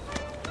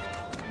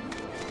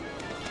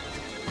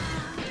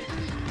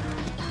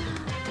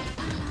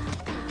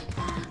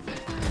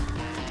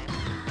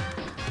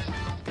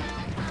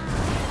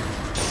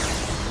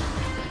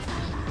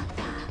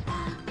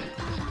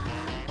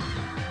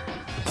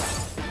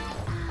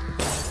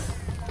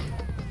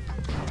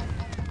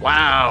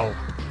 Wow.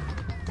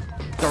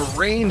 The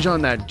range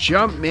on that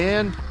jump,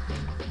 man.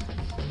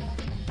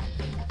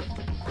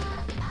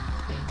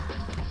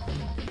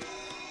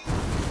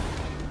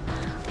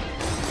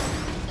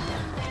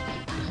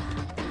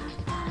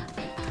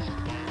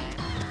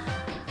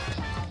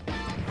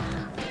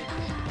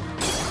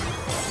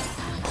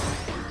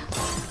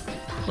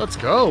 Let's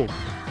go.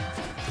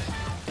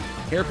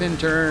 Hairpin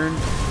turn.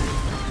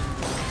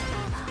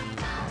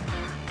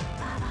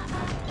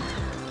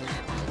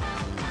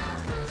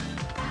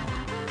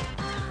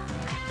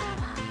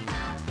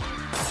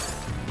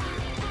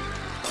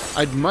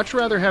 I'd much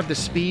rather have the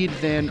speed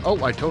than...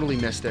 Oh, I totally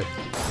missed it.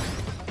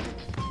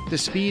 The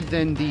speed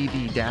than the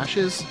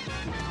dashes.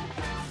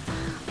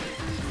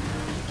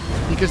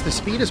 Because the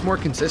speed is more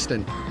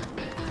consistent.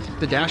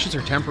 The dashes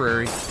are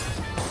temporary.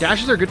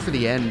 Dashes are good for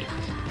the end.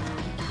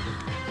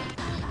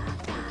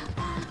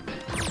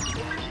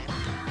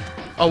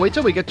 I'll wait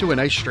till we get to a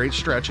nice straight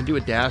stretch and do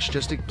a dash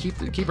just to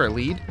keep our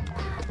lead.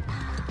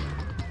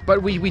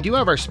 But we do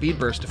have our speed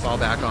burst to fall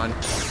back on.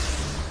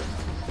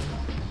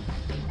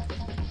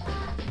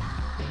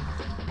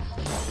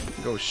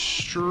 Go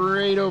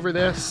straight over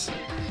this.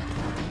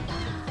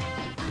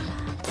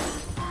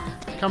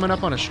 Coming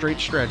up on a straight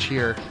stretch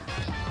here.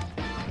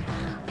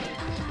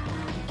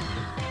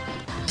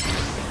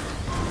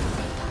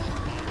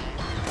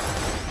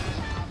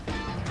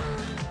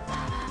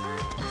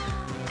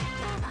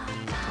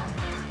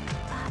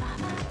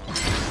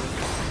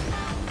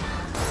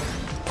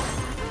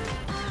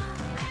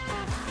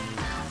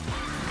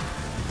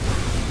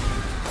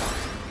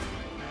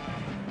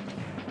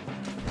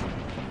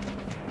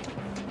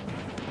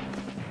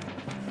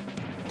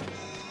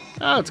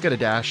 Oh, let's get a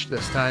dash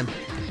this time.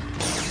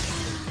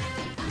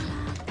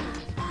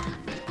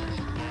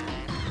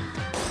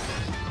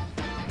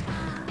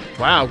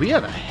 Wow, we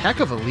have a heck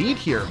of a lead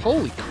here.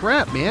 Holy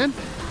crap, man.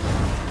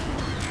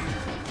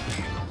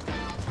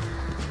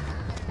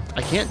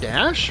 I can't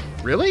dash?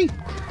 Really?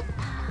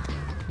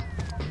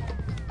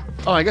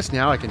 Oh, I guess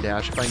now I can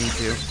dash if I need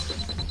to.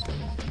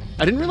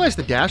 I didn't realize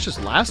the dashes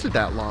lasted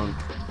that long.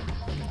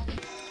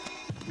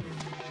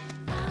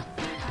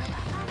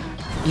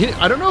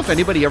 I don't know if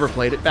anybody ever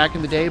played it back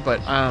in the day,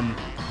 but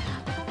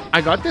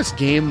I got this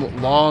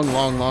game long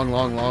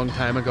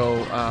time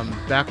ago.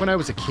 Back when I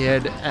was a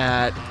kid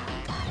at,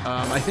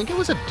 I think it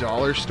was a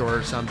dollar store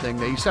or something.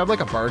 They used to have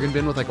like a bargain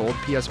bin with like old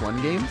PS1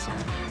 games.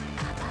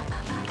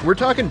 We're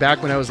talking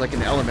back when I was like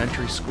in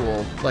elementary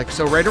school. Like,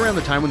 so right around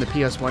the time when the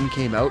PS1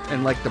 came out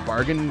and like the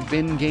bargain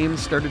bin games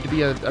started to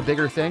be a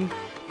bigger thing.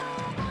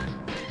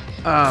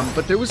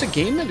 But there was a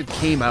game that had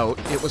came out.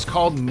 It was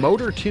called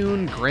Motor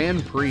Tune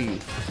Grand Prix.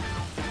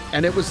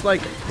 And it was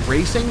like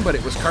racing, but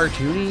it was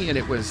cartoony, and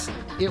it was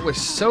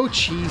so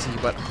cheesy,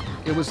 but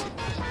there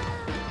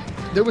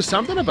was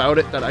something about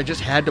it that I just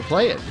had to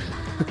play it.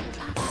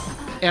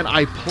 And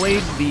I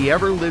played the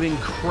ever-living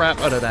crap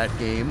out of that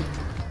game.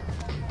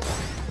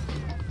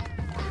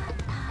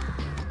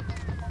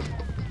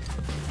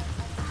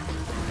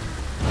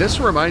 This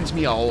reminds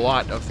me a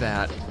lot of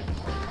that.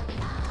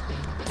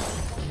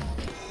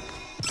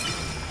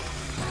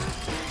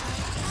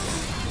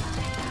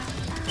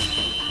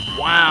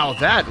 Wow,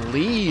 that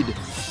lead.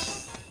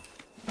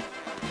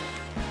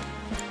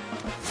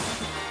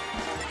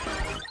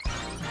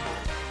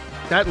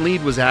 That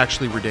lead was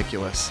actually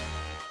ridiculous.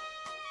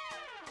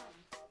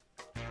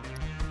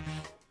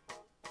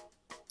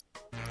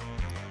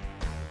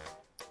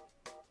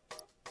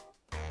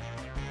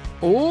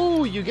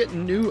 Oh, you get a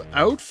new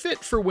outfit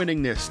for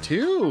winning this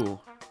too.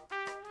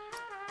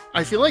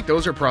 I feel like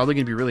those are probably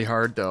going to be really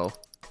hard though.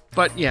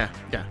 But yeah.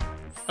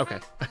 Okay.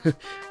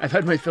 I've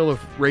had my fill of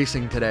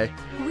racing today.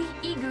 We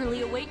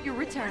eagerly await your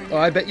return. Oh,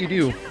 I bet you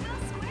do.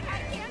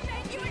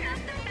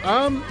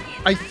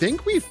 I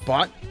think we've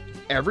bought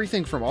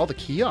everything from all the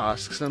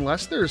kiosks,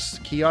 unless there's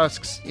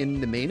kiosks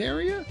in the main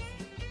area.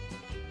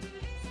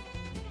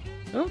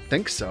 I don't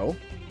think so.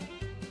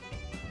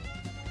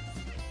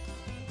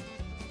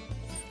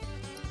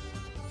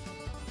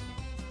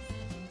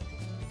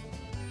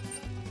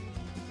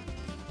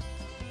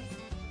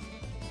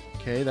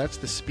 Okay, that's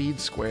the Speed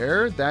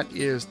Square. That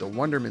is the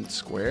Wonderment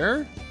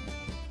Square.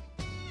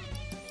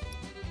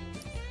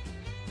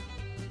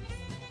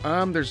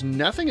 There's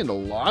nothing in the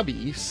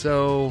lobby,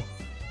 so...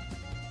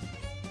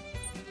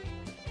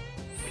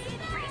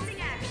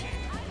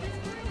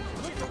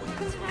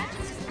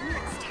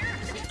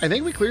 I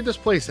think we cleared this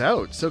place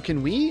out. So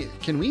can we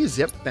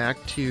zip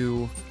back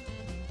to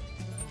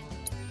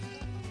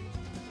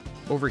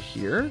over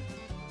here?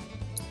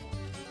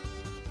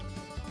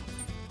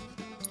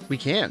 We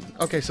can.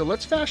 Okay, so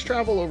let's fast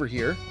travel over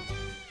here.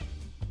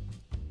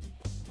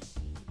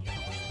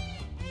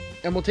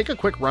 And we'll take a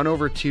quick run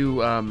over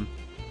to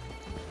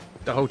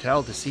the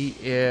hotel to see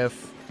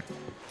if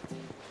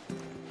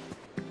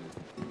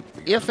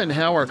and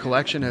how our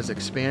collection has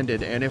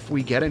expanded, and if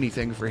we get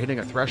anything for hitting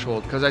a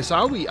threshold. Because I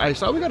saw we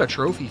got a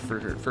trophy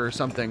for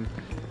something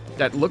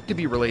that looked to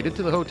be related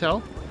to the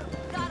hotel.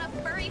 Got a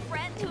furry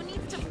friend who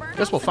needs to burn.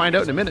 Guess we'll find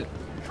out in a minute.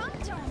 Come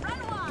to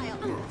run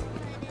wild.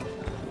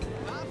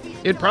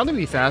 It'd probably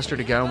be faster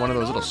to get on one of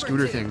those little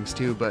scooter things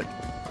too, but...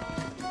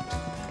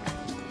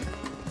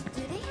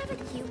 Do they have a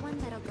cute one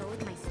that'll go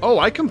with my... Oh,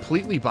 I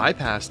completely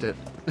bypassed it.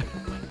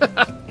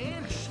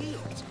 And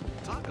shields.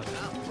 Talk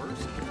about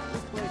versatile.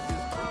 This place is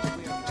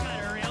probably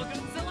a Real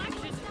good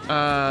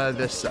selection.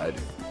 This side.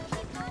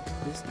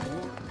 This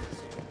door.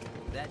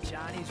 That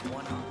Johnny's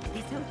one on.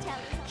 This hotel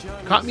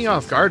is... Caught me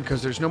off guard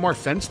because there's no more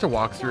fence to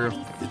walk through.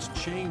 It's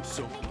changed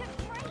so.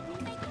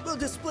 We'll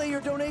display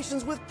your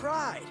donations with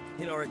pride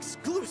in our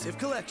exclusive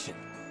collection.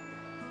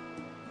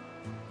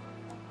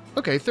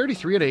 Okay,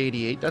 33 out of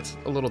 88. That's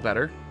a little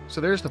better. So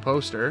there's the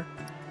poster.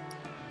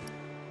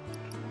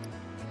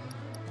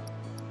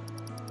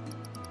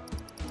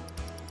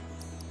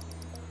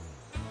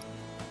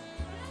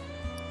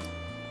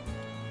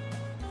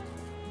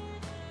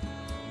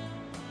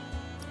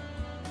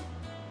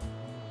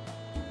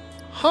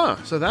 Huh,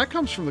 so that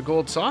comes from the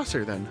gold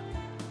saucer then.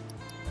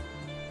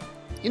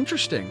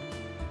 Interesting.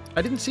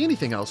 I didn't see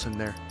anything else in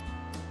there.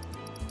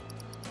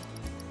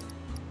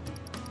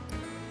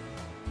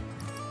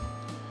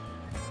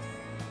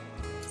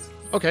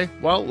 Okay,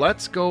 well,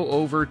 let's go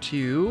over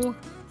to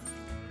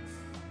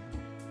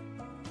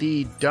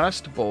the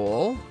Dust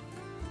Bowl.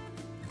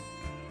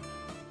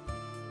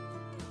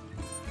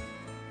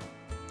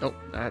 Oh,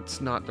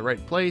 that's not the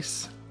right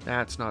place.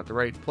 That's not the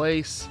right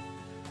place.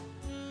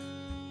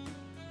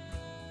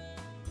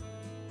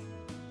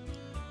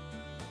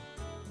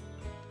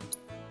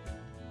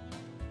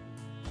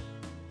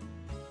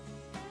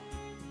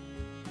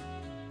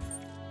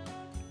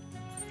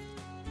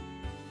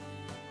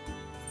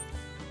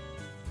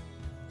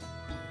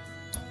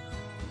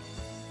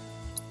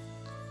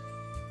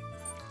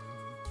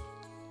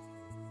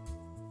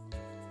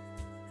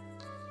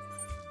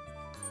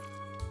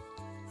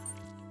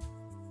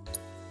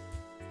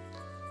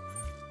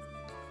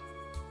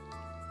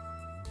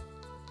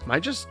 Am I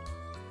just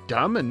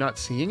dumb and not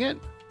seeing it?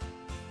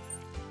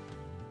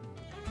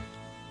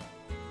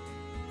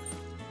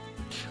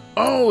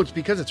 Oh, it's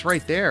because it's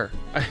right there.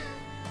 I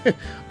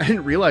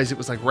didn't realize it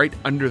was like right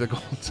under the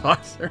gold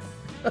saucer.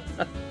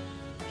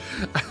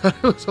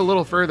 It was a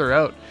little further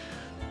out.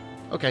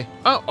 Okay.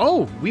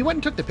 Oh, we went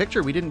and took the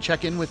picture. We didn't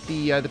check in with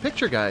the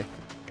picture guy.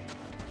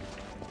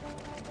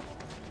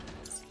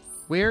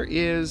 Where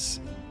is...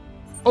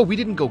 Oh, we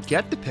didn't go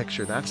get the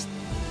picture. That's...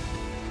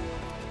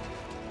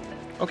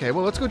 Okay,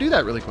 well, let's go do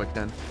that really quick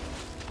then.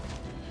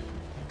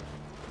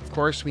 Of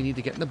course, we need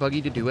to get in the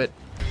buggy to do it.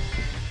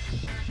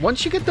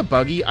 Once you get the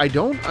buggy, I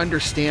don't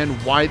understand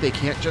why they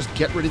can't just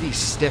get rid of these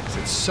sticks.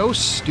 It's so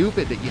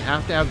stupid that you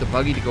have to have the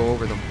buggy to go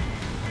over them.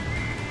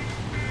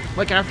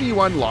 Like, after you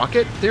unlock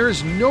it, there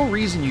is no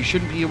reason you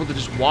shouldn't be able to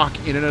just walk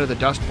in and out of the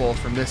Dust Bowl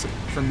from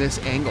this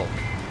angle.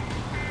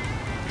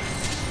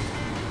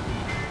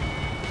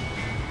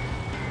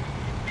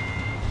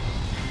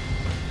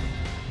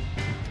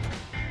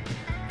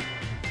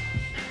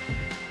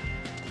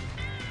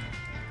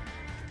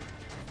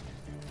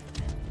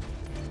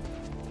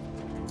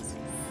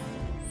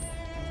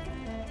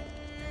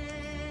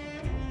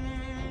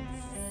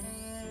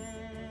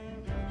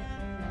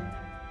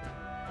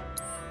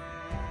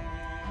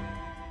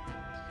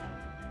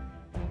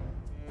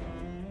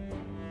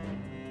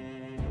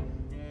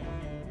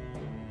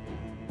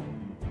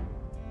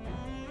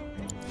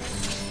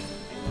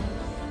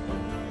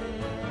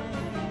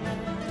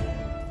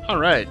 All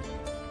right.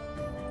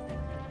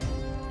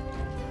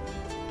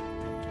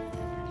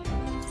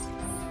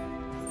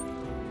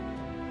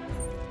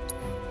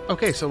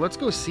 Okay, so let's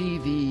go see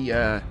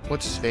the,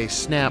 what's his face?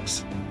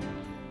 Snaps.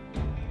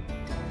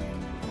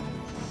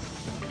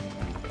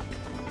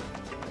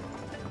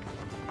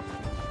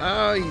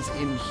 He's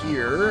in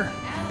here.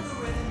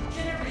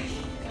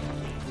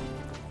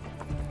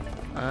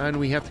 And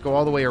we have to go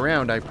all the way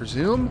around, I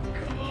presume.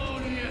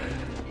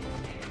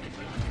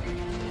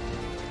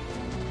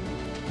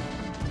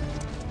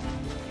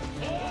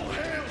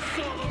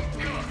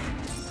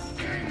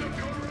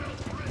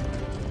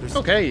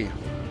 Okay. Hey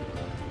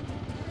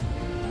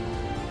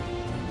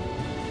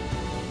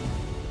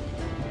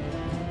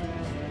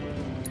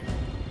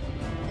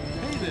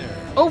there.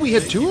 Oh, we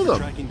had Thank two you of for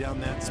them. Tracking down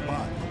that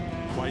spot.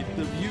 Quite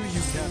the view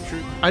you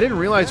captured. I didn't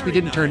realize we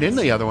Very didn't turn in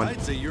nice. the other one.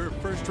 I'd say you're a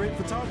first-rate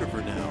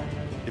photographer now.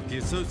 If the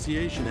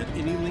association had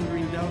any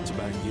lingering doubts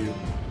about you,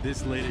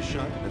 this latest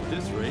shot, at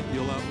this rate,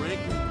 you'll outrank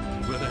me.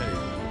 But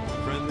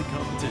hey, friendly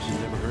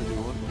competition never hurt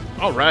anyone.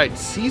 All right,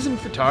 seasoned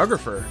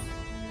photographer.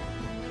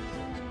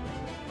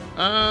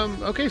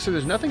 Okay, so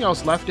there's nothing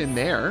else left in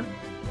there.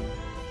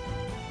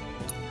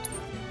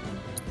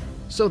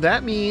 So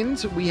that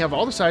means we have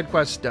all the side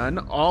quests done,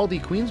 all the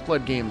Queen's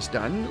Blood games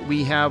done.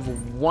 We have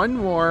one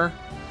more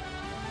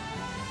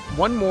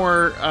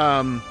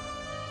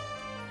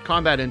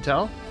combat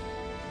intel,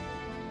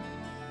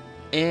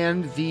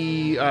 and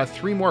the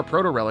 3 more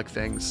proto-relic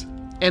things,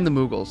 and the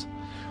Moogles.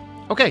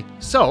 Okay,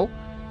 so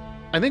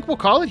I think we'll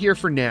call it here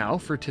for now,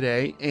 for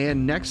today,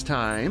 and next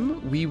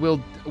time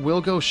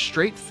we'll go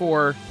straight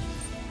for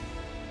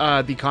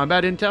the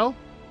combat intel,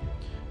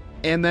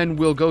 And then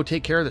we'll go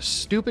take care of the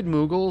stupid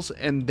Moogles,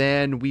 and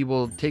then we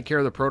will take care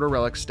of the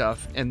Proto-Relic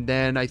stuff, and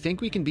then I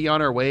think we can be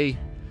on our way.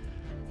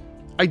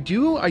 I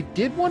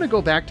did want to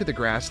go back to the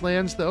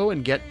grasslands, though,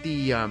 and get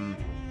the,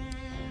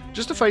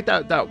 just to fight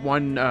that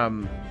one,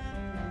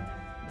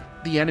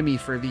 the enemy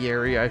for the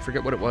area. I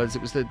forget what it was.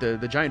 It was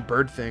the giant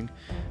bird thing.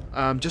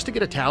 Just to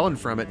get a Talon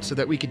from it, so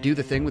that we could do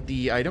the thing with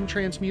the item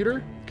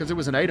transmuter, because it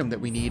was an item that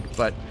we need,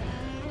 but...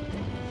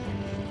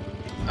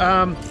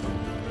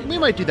 we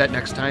might do that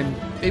next time.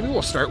 Maybe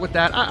we'll start with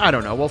that. I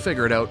don't know. We'll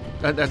figure it out.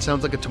 That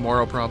sounds like a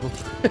tomorrow problem.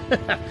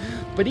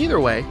 But either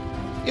way,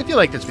 if you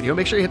like this video,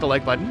 make sure you hit the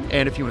like button.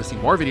 And if you want to see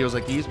more videos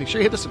like these, make sure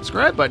you hit the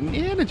subscribe button.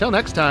 And until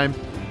next time,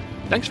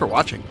 thanks for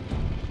watching.